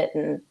loved it.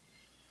 And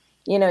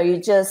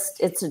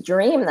it's a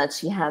dream that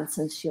she had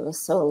since she was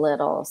so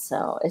little.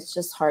 So it's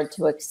just hard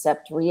to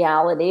accept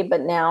reality,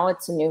 but now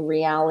it's a new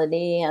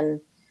reality. And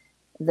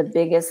the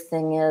biggest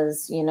thing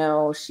is,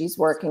 she's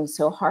working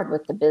so hard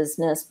with the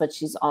business, but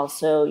she's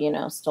also,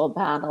 still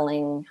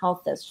battling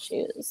health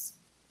issues,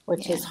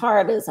 which is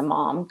hard as a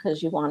mom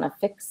because you want to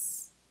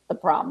fix the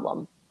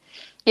problem.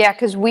 Yeah,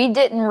 because we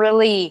didn't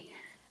really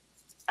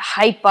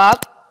hype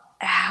up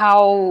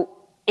how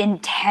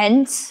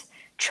intense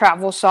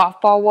travel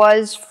softball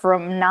was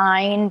from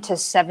 9 to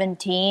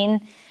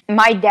 17.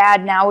 My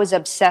dad now is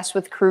obsessed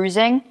with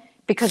cruising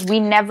because we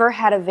never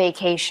had a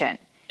vacation.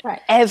 Right.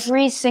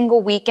 Every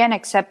single weekend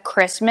except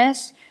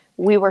Christmas,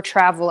 we were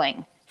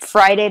traveling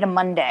Friday to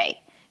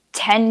Monday,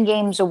 10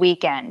 games a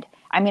weekend.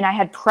 I mean, I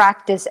had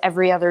practice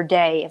every other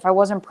day. If I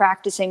wasn't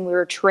practicing, we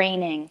were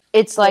training.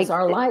 It's like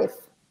our life.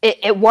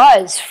 It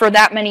was for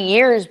that many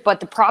years, but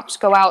the props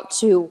go out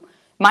to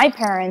my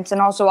parents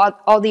and also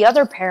all the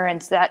other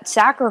parents that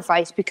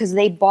sacrificed because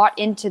they bought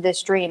into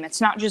this dream.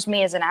 It's not just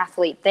me as an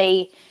athlete.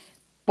 They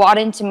bought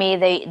into me.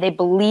 They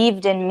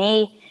believed in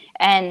me.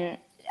 And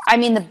I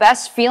mean, the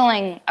best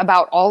feeling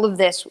about all of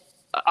this,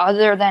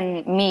 other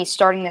than me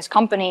starting this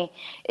company,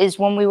 is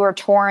when we were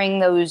touring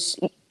those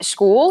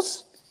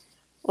schools,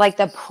 like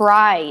the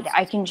pride,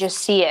 I can just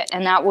see it.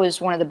 And that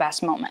was one of the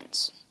best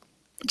moments.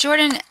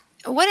 Jordan,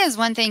 what is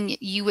one thing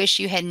you wish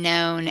you had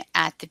known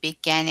at the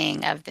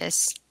beginning of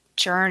this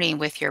journey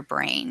with your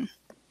brain?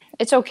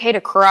 It's okay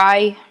to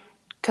cry.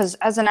 Because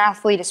as an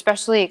athlete,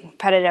 especially a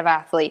competitive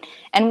athlete,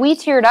 and we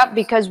teared up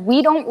because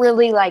we don't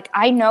really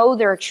I know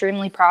they're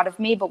extremely proud of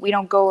me, but we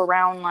don't go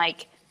around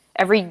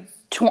every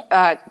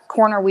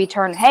corner we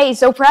turn, hey,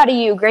 so proud of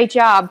you, great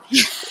job.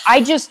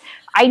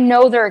 I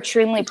know they're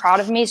extremely proud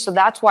of me, so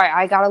that's why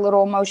I got a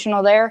little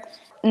emotional there.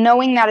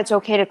 Knowing that it's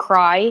okay to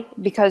cry,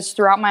 because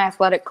throughout my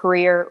athletic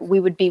career, we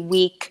would be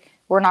weak.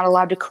 We're not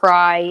allowed to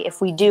cry.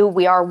 If we do,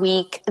 we are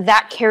weak.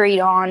 That carried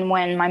on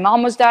when my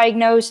mom was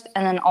diagnosed,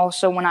 and then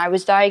also when I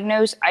was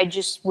diagnosed. I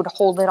just would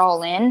hold it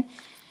all in,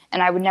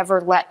 and I would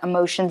never let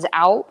emotions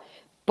out.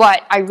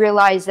 But I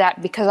realized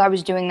that because I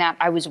was doing that,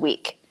 I was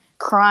weak.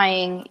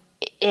 Crying,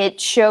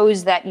 it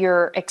shows that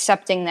you're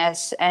accepting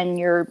this, and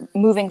you're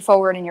moving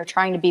forward, and you're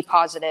trying to be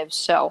positive.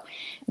 So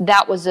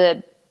that was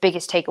the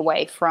biggest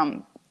takeaway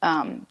from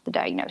the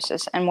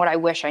diagnosis, and what I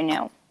wish I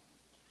knew.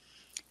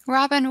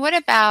 Robin, what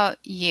about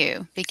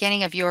you?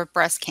 Beginning of your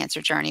breast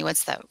cancer journey,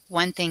 what's the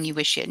one thing you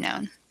wish you had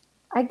known?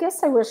 I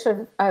guess I wish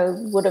I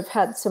would have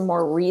had some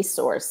more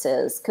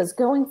resources, because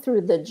going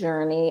through the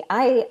journey,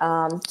 I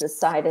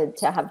decided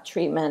to have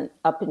treatment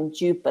up in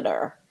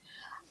Jupiter,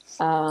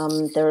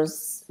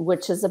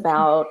 which is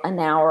about an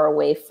hour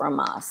away from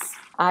us.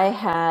 I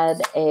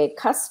had a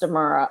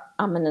customer.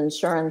 I'm an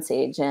insurance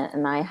agent,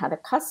 and I had a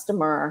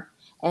customer,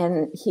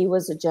 and he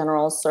was a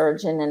general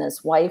surgeon, and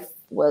his wife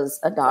was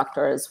a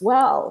doctor as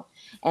well.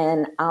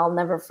 And I'll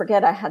never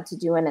forget, I had to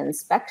do an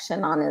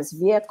inspection on his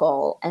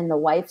vehicle, and the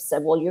wife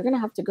said, well, you're going to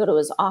have to go to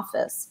his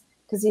office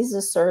because he's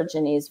a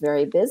surgeon. He's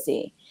very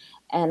busy.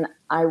 And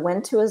I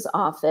went to his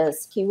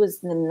office. He was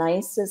the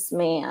nicest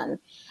man.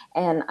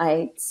 And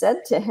I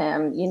said to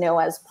him,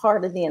 as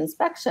part of the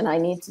inspection, I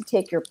need to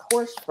take your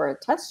Porsche for a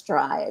test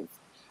drive.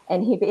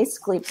 And he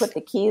basically put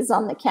the keys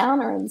on the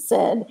counter and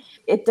said,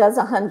 it does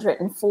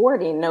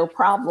 140, no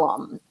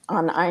problem,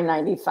 on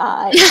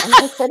I-95. And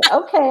I said,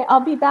 okay,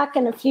 I'll be back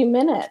in a few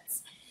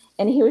minutes.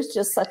 And he was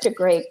just such a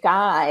great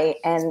guy.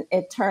 And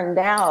it turned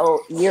out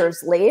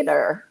years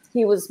later,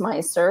 he was my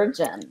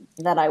surgeon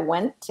that I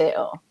went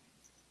to.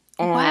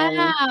 And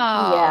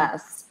wow.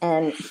 Yes.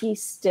 And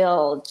he's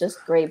still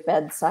just great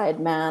bedside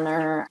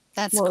manner.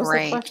 That's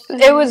great.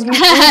 It was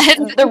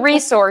the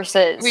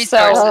resources.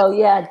 Oh,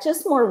 yeah,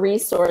 just more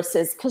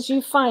resources, because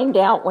you find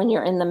out when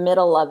you're in the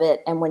middle of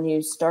it and when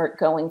you start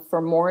going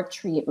for more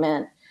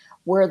treatment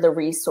where the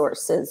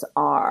resources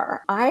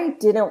are. I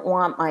didn't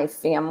want my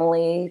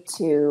family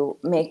to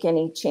make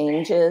any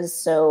changes.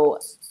 So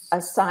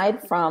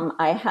aside from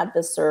I had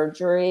the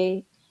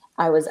surgery,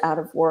 I was out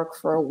of work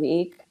for a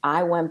week.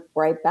 I went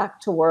right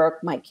back to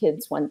work. My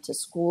kids went to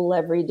school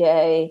every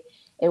day.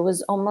 It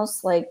was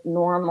almost like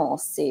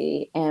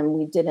normalcy, and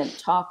we didn't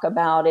talk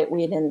about it.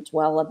 We didn't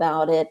dwell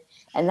about it.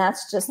 And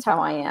that's just how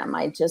I am.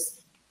 I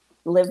just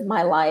live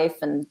my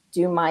life and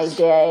do my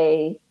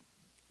day.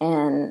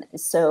 And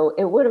so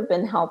it would have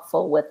been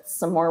helpful with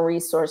some more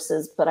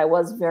resources, but I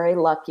was very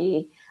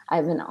lucky. I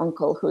have an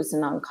uncle who's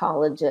an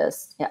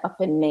oncologist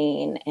up in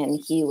Maine, and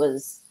he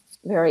was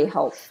very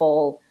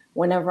helpful.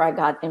 Whenever I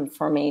got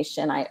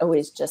information, I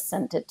always just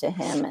sent it to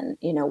him and,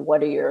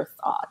 what are your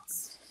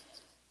thoughts?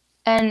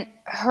 And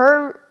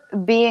her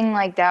being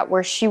like that,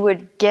 where she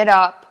would get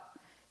up,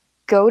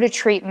 go to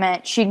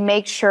treatment, she'd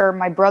make sure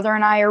my brother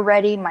and I are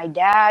ready, my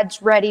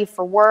dad's ready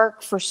for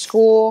work, for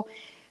school.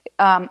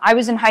 I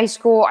was in high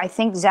school. I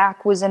think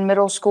Zach was in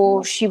middle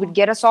school. She would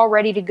get us all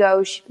ready to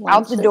go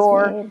out the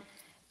door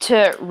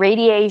to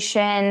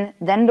radiation,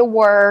 then to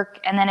work.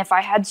 And then if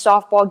I had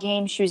softball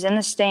games, she was in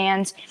the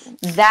stands.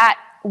 That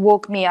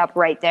woke me up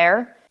right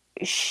there.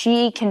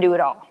 She can do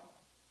it all.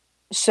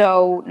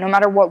 So no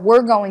matter what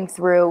we're going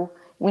through,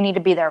 we need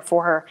to be there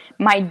for her.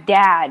 My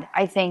dad,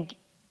 I think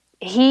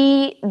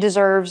he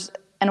deserves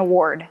an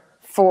award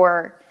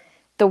for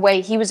the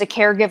way he was a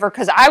caregiver,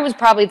 because I was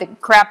probably the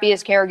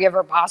crappiest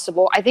caregiver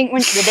possible. I think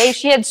when the day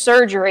she had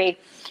surgery,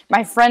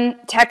 my friend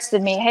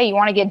texted me, "Hey, you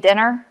want to get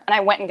dinner?" And I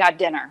went and got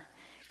dinner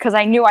because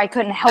I knew I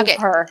couldn't help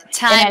her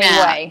in any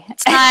way.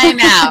 Time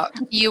out.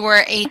 You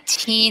were a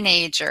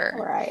teenager.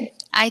 Right.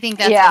 I think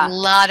that's a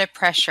lot of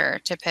pressure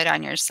to put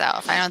on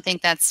yourself. I don't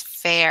think that's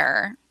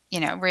fair.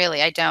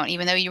 Really, I don't.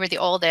 Even though you were the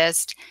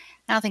oldest,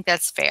 I don't think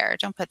that's fair.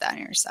 Don't put that on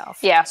yourself.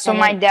 Yeah, so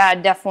my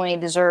dad definitely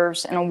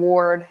deserves an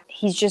award.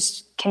 He's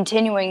just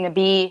continuing to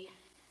be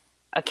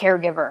a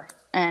caregiver.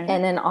 And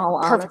in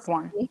all perfect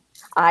honesty, one.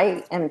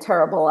 I am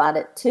terrible at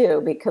it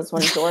too, because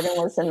when Jordan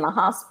was in the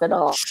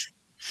hospital,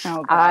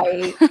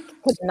 I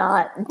could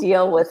not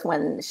deal with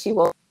when she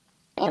will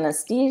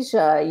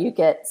anesthesia, you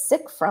get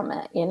sick from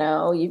it,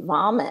 you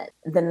vomit.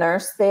 The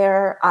nurse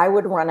there, I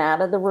would run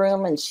out of the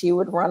room and she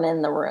would run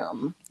in the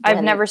room.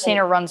 I've never seen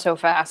her run so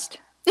fast.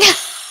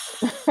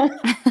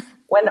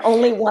 When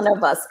only one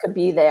of us could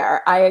be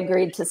there, I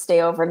agreed to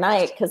stay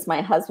overnight because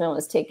my husband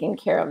was taking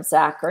care of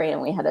Zachary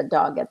and we had a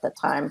dog at the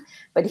time.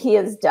 But he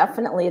is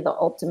definitely the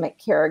ultimate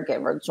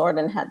caregiver.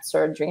 Jordan had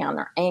surgery on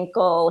her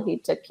ankle. He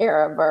took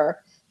care of her.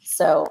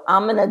 So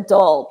I'm an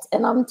adult,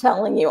 and I'm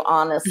telling you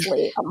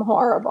honestly, I'm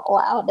horrible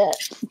at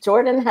it.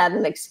 Jordan had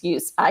an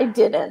excuse. I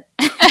didn't.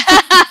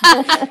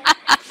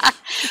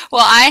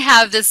 Well, I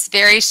have this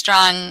very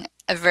strong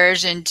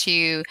aversion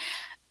to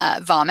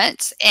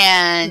vomit,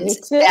 and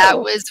that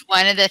was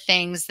one of the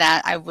things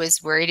that I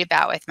was worried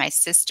about with my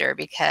sister,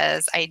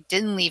 because I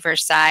didn't leave her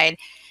side,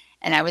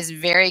 and I was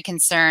very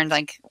concerned,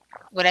 like,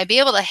 would I be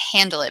able to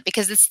handle it?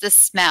 Because it's the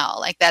smell.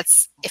 Like,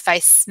 that's, if I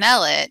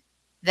smell it,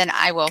 then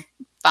I will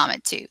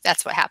vomit too.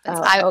 That's what happens.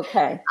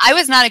 I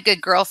was not a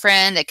good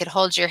girlfriend that could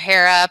hold your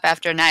hair up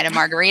after a night of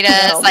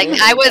margaritas.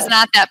 I was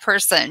not that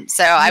person.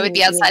 So I would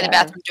be outside the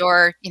bathroom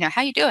door,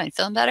 how you doing?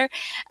 Feeling better?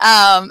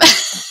 Mine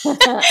is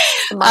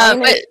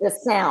the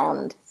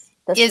sound.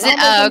 The is sound it?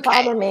 Doesn't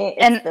bother me.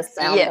 It's the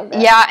sound of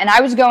it. Yeah, and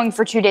I was going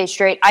for 2 days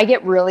straight. I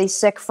get really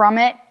sick from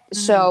it.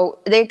 So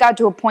they got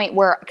to a point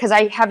where, because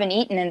I haven't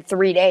eaten in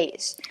 3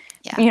 days.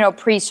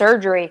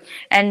 Pre-surgery,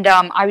 and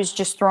I was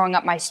just throwing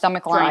up my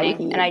stomach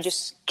lining, and I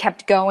just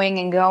kept going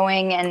and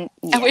going, and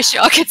I wish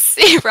y'all could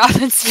see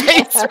Robin's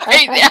face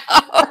right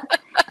now.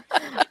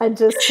 I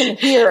just can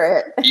hear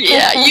it.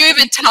 Yeah, you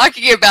even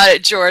talking about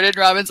it, Jordan.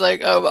 Robin's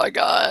like, oh my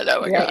God.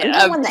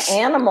 Even when the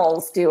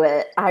animals do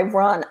it, I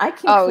run. I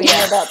can clean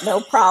it up,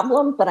 no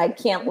problem, but I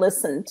can't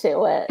listen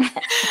to it.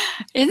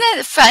 Isn't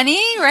that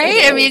funny,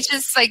 right? I mean, it's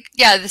just like,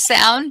 the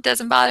sound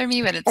doesn't bother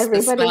me, but it's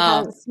everybody the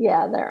smell. has,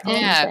 their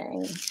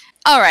own thing.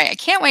 All right. I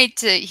can't wait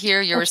to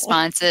hear your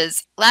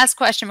responses. Last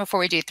question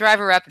before we do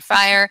Thriver Rapid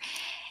Fire.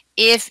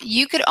 If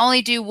you could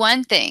only do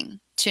one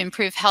thing to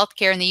improve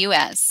healthcare in the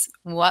U.S.,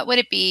 what would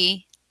it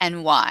be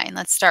and why? And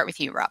let's start with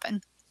you,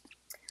 Robin.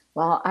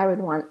 Well, I would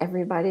want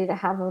everybody to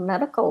have a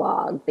medical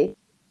log.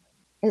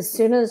 As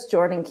soon as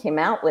Jordan came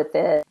out with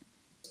it,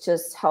 it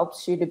just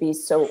helps you to be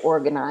so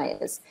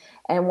organized.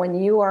 And when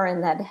you are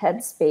in that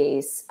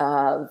headspace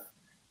of,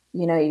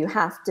 you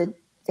have to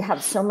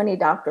have so many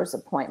doctor's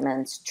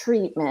appointments,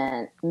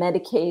 treatment,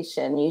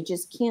 medication, you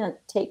just can't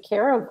take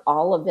care of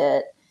all of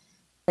it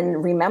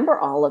and remember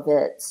all of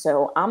it.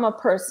 So I'm a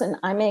person,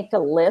 I make a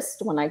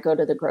list when I go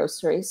to the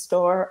grocery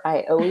store.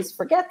 I always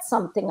forget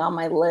something on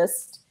my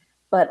list,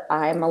 but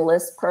I'm a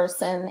list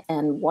person.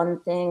 And one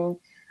thing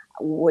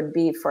would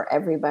be for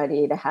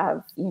everybody to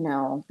have,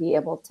 be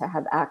able to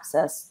have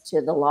access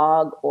to the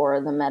log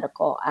or the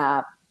medical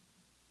app.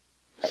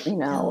 I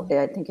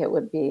think it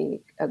would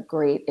be a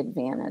great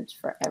advantage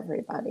for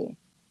everybody.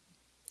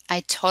 I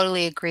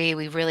totally agree.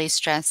 We really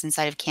stress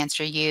inside of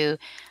Cancer U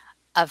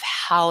of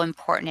how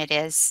important it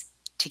is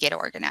to get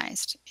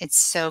organized. It's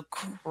so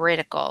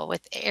critical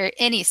with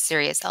any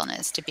serious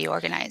illness to be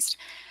organized.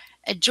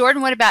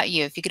 Jordan, what about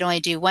you? If you could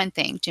only do one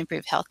thing to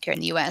improve healthcare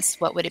in the U.S.,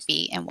 what would it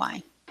be and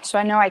why? So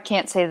I know I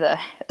can't say the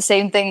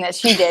same thing that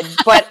she did,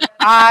 but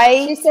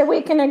She said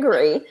we can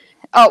agree.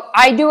 Oh,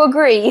 I do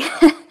agree.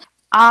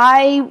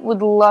 I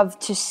would love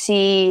to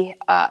see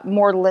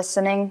more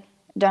listening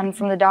done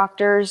from the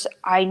doctors.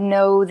 I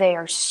know they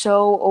are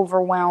so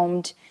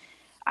overwhelmed.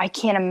 I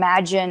can't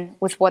imagine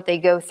with what they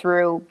go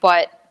through,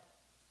 but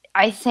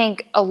I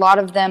think a lot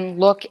of them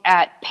look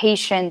at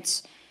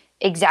patients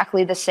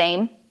exactly the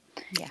same,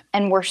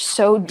 and we're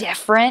so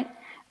different.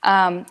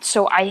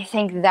 So I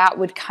think that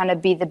would kind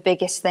of be the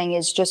biggest thing,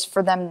 is just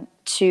for them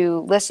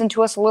to listen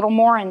to us a little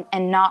more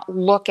and not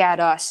look at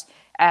us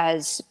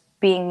as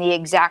being the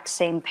exact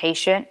same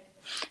patient.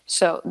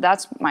 So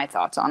that's my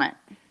thoughts on it.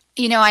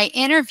 I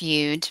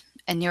interviewed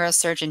a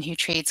neurosurgeon who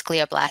treats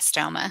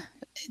glioblastoma,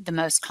 the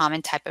most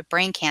common type of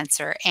brain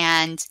cancer.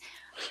 And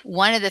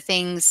one of the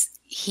things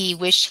he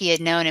wished he had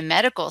known in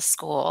medical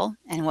school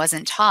and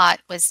wasn't taught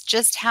was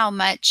just how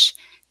much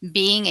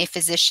being a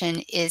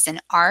physician is an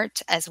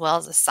art as well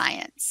as a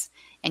science.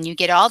 And you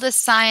get all the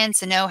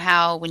science and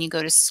know-how when you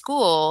go to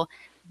school,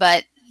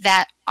 but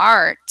that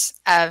art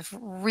of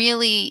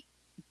really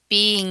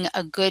being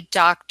a good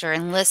doctor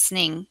and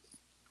listening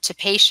to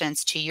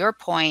patients, to your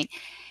point,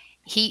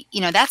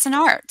 that's an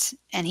art.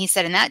 And he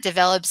said, and that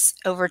develops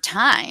over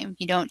time.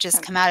 You don't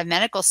just come out of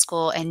medical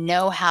school and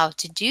know how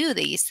to do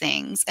these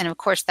things. And of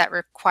course, that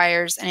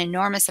requires an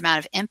enormous amount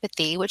of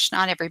empathy, which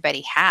not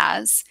everybody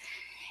has.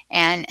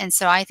 And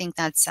so I think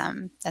that's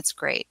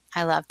great.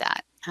 I love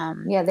that. Yeah,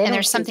 they and don't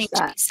there's something teach to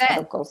that be said.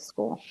 medical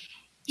school.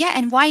 Yeah,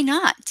 and why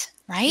not?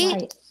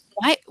 Right?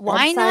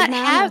 Why not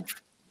have?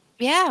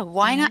 Yeah,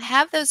 why not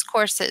have those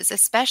courses?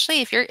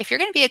 Especially if you're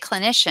going to be a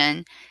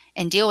clinician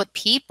and deal with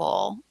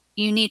people,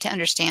 you need to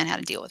understand how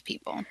to deal with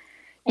people.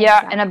 Yeah,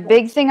 exactly. And a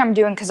big thing I'm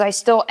doing, because I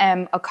still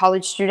am a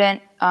college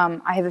student,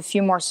 I have a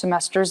few more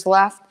semesters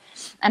left,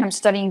 and I'm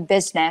studying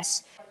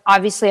business.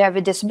 Obviously, I have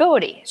a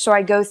disability, so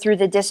I go through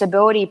the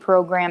disability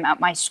program at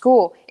my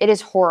school. It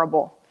is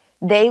horrible.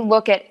 They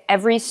look at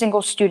every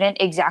single student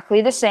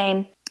exactly the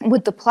same.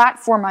 With the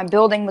platform I'm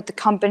building with the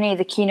company,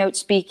 the keynote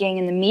speaking,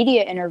 and the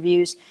media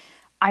interviews,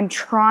 I'm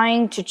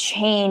trying to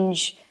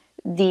change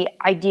the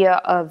idea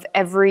of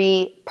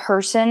every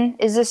person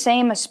is the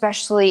same,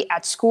 especially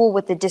at school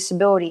with the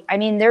disability. I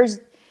mean,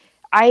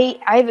 I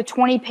have a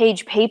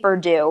 20-page paper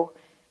due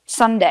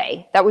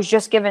Sunday that was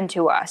just given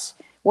to us.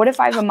 What if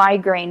I have a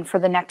migraine for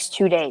the next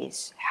 2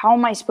 days? How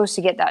am I supposed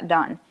to get that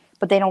done?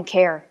 But they don't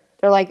care.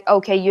 They're like,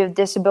 okay, you have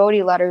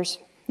disability letters.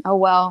 Oh,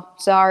 well,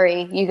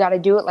 sorry, you got to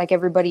do it like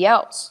everybody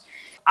else.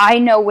 I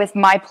know with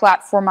my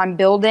platform I'm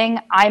building,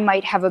 I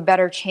might have a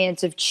better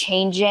chance of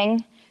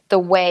changing the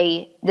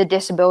way the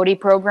disability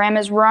program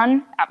is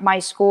run at my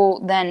school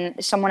than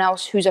someone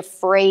else who's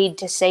afraid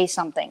to say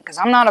something. Because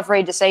I'm not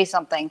afraid to say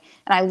something,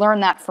 and I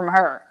learned that from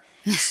her.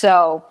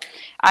 So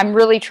I'm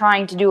really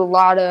trying to do a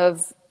lot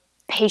of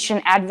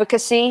patient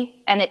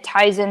advocacy, and it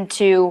ties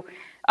into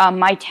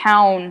my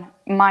town.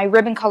 My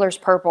ribbon color is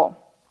purple.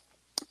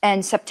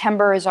 And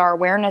September is our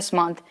awareness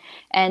month,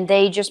 and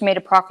they just made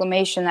a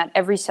proclamation that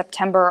every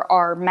September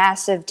our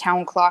massive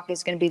town clock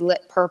is going to be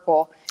lit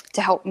purple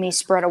to help me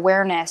spread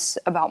awareness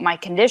about my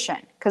condition,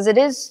 because it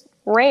is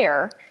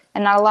rare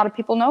and not a lot of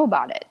people know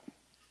about it.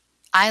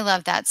 I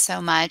love that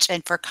so much.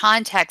 And for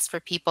context for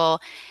people,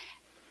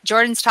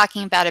 Jordan's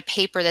talking about a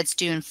paper that's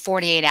due in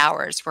 48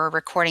 hours. We're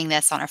recording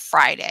this on a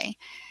Friday.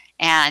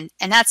 And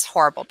that's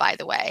horrible, by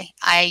the way.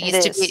 I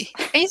used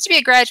to be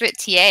a graduate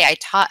TA. I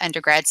taught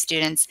undergrad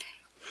students.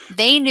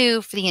 They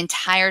knew for the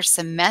entire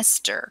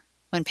semester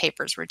when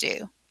papers were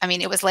due. I mean,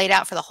 it was laid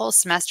out for the whole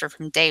semester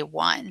from day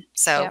one.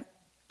 So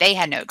they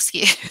had no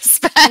excuse.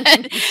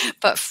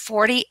 But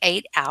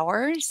 48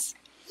 hours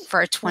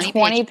for a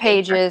 20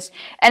 pages.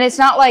 And it's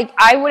not like,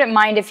 I wouldn't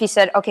mind if he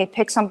said, okay,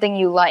 pick something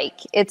you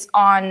like. It's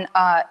on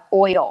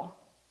oil.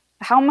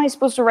 How am I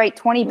supposed to write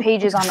 20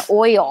 pages on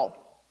oil?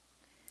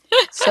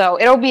 So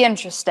it'll be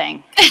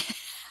interesting.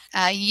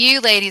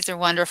 You ladies are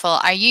wonderful.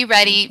 Are you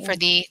ready for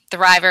the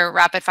Thriver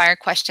rapid fire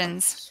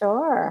questions?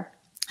 Sure.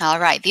 All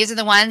right. These are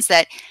the ones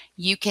that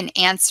you can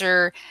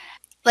answer.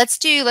 Let's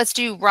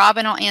do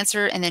Robin will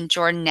answer and then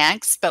Jordan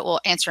next, but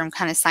we'll answer them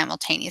kind of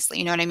simultaneously.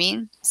 You know what I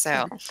mean?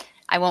 So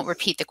I won't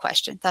repeat the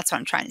question. That's what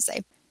I'm trying to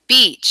say.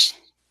 Beach,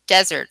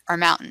 desert, or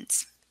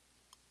mountains?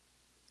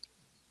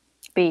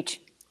 Beach.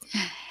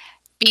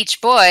 Beach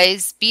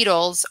Boys,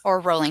 Beatles, or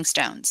Rolling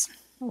Stones?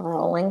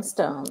 Rolling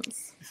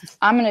Stones.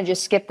 I'm going to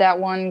just skip that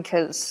one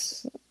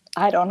because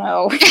I don't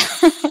know.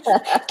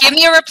 Give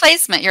me a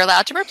replacement. You're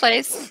allowed to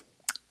replace.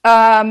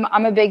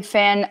 I'm a big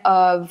fan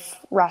of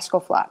Rascal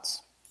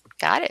Flatts.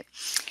 Got it.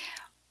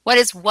 What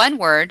is one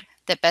word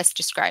that best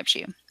describes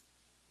you?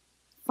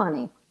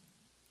 Funny.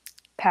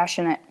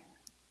 Passionate.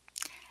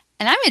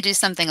 And I'm going to do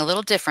something a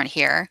little different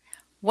here.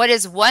 What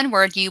is one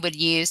word you would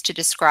use to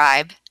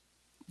describe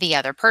the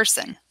other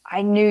person?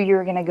 I knew you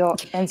were going to go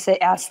and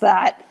ask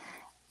that.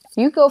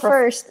 You go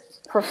first.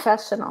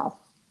 Professional.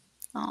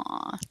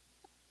 Aw.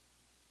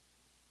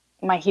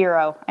 My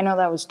hero. I know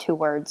that was 2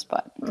 words,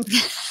 but.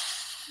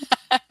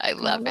 I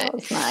love it. That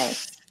was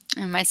nice.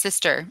 And my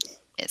sister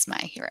is my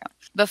hero.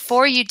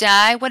 Before you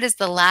die, what is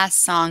the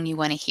last song you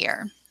want to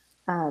hear?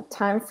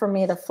 Time for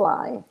Me to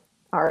Fly,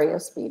 REO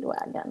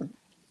Speedwagon.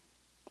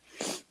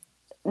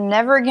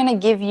 Never Gonna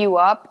Give You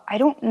Up. I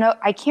don't know.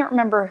 I can't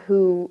remember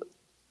who.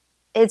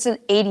 It's an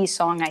 80s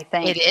song, I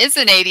think. It is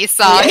an 80s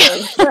song.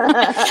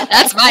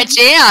 That's my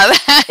jam.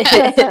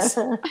 It is.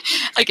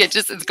 Like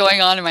it's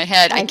going on in my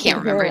head. I can't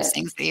remember who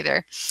sings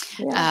either.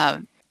 Yeah.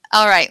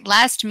 All right.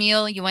 Last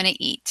meal you want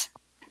to eat?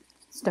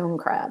 Stone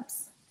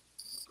crabs.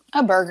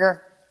 A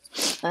burger.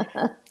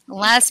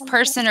 Last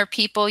person or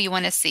people you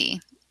want to see?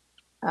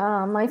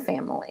 My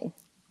family.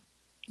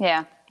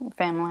 Yeah,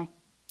 family.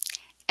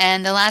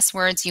 And the last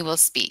words you will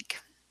speak?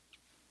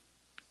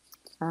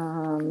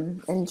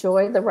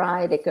 Enjoy the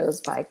ride. It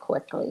goes by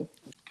quickly.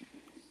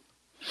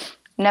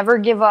 Never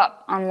give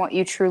up on what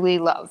you truly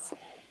love.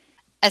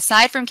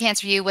 Aside from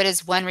CancerU, what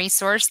is one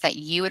resource that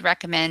you would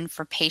recommend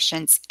for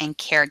patients and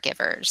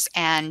caregivers?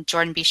 And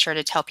Jordan, be sure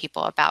to tell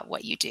people about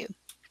what you do.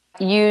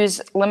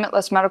 Use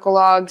Limitless Medical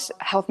Logs,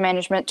 health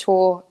management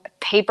tool.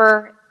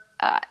 Paper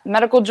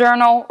medical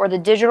journal or the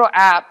digital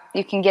app.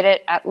 You can get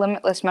it at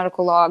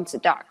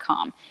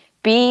limitlessmedicallogs.com.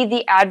 Be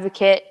the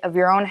advocate of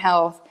your own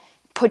health.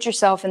 Put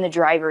yourself in the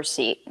driver's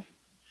seat.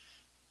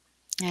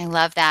 I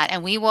love that.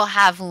 And we will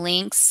have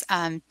links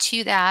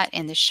to that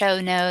in the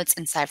show notes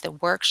inside of the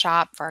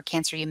workshop for our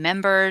Cancer U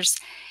members.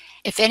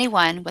 If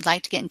anyone would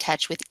like to get in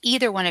touch with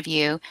either one of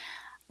you,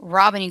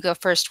 Robin, you go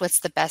first. What's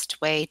the best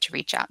way to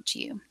reach out to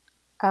you?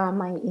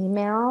 My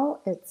email,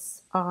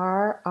 it's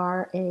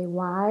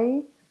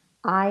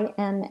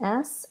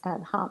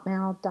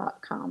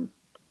rrains@hotmail.com.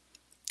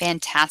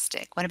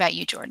 Fantastic. What about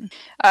you, Jordan?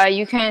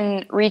 You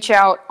can reach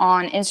out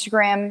on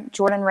Instagram,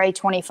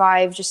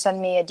 JordanRay25. Just send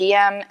me a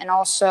DM, and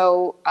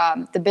also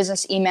the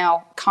business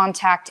email,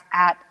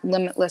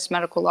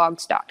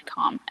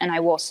 contact@limitlessmedicallogs.com, and I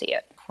will see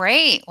it.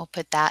 Great. We'll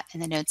put that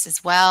in the notes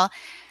as well.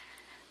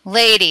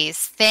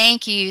 Ladies,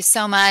 thank you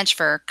so much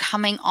for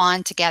coming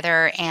on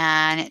together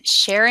and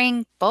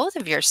sharing both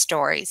of your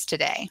stories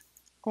today.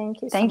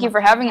 Thank you. Thank you for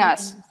having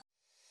us.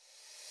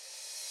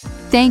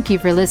 Thank you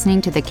for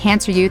listening to the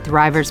Cancer U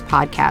Thrivers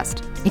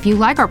podcast. If you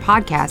like our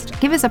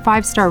podcast, give us a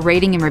 5-star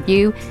rating and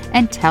review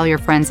and tell your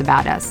friends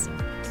about us.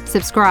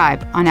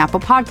 Subscribe on Apple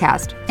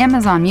Podcast,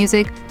 Amazon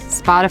Music,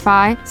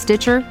 Spotify,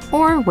 Stitcher,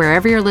 or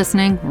wherever you're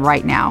listening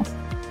right now.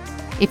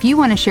 If you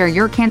want to share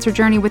your cancer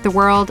journey with the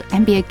world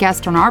and be a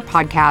guest on our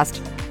podcast,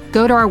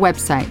 go to our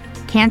website,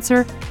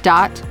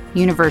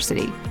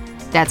 cancer.university.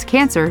 That's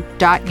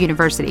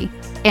cancer.university,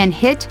 and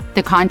hit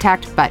the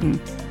contact button,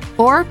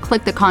 or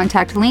click the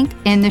contact link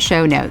in the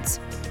show notes.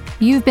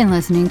 You've been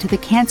listening to the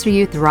Cancer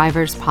U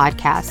Thrivers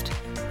podcast.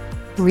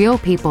 Real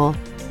people,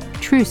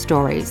 true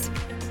stories.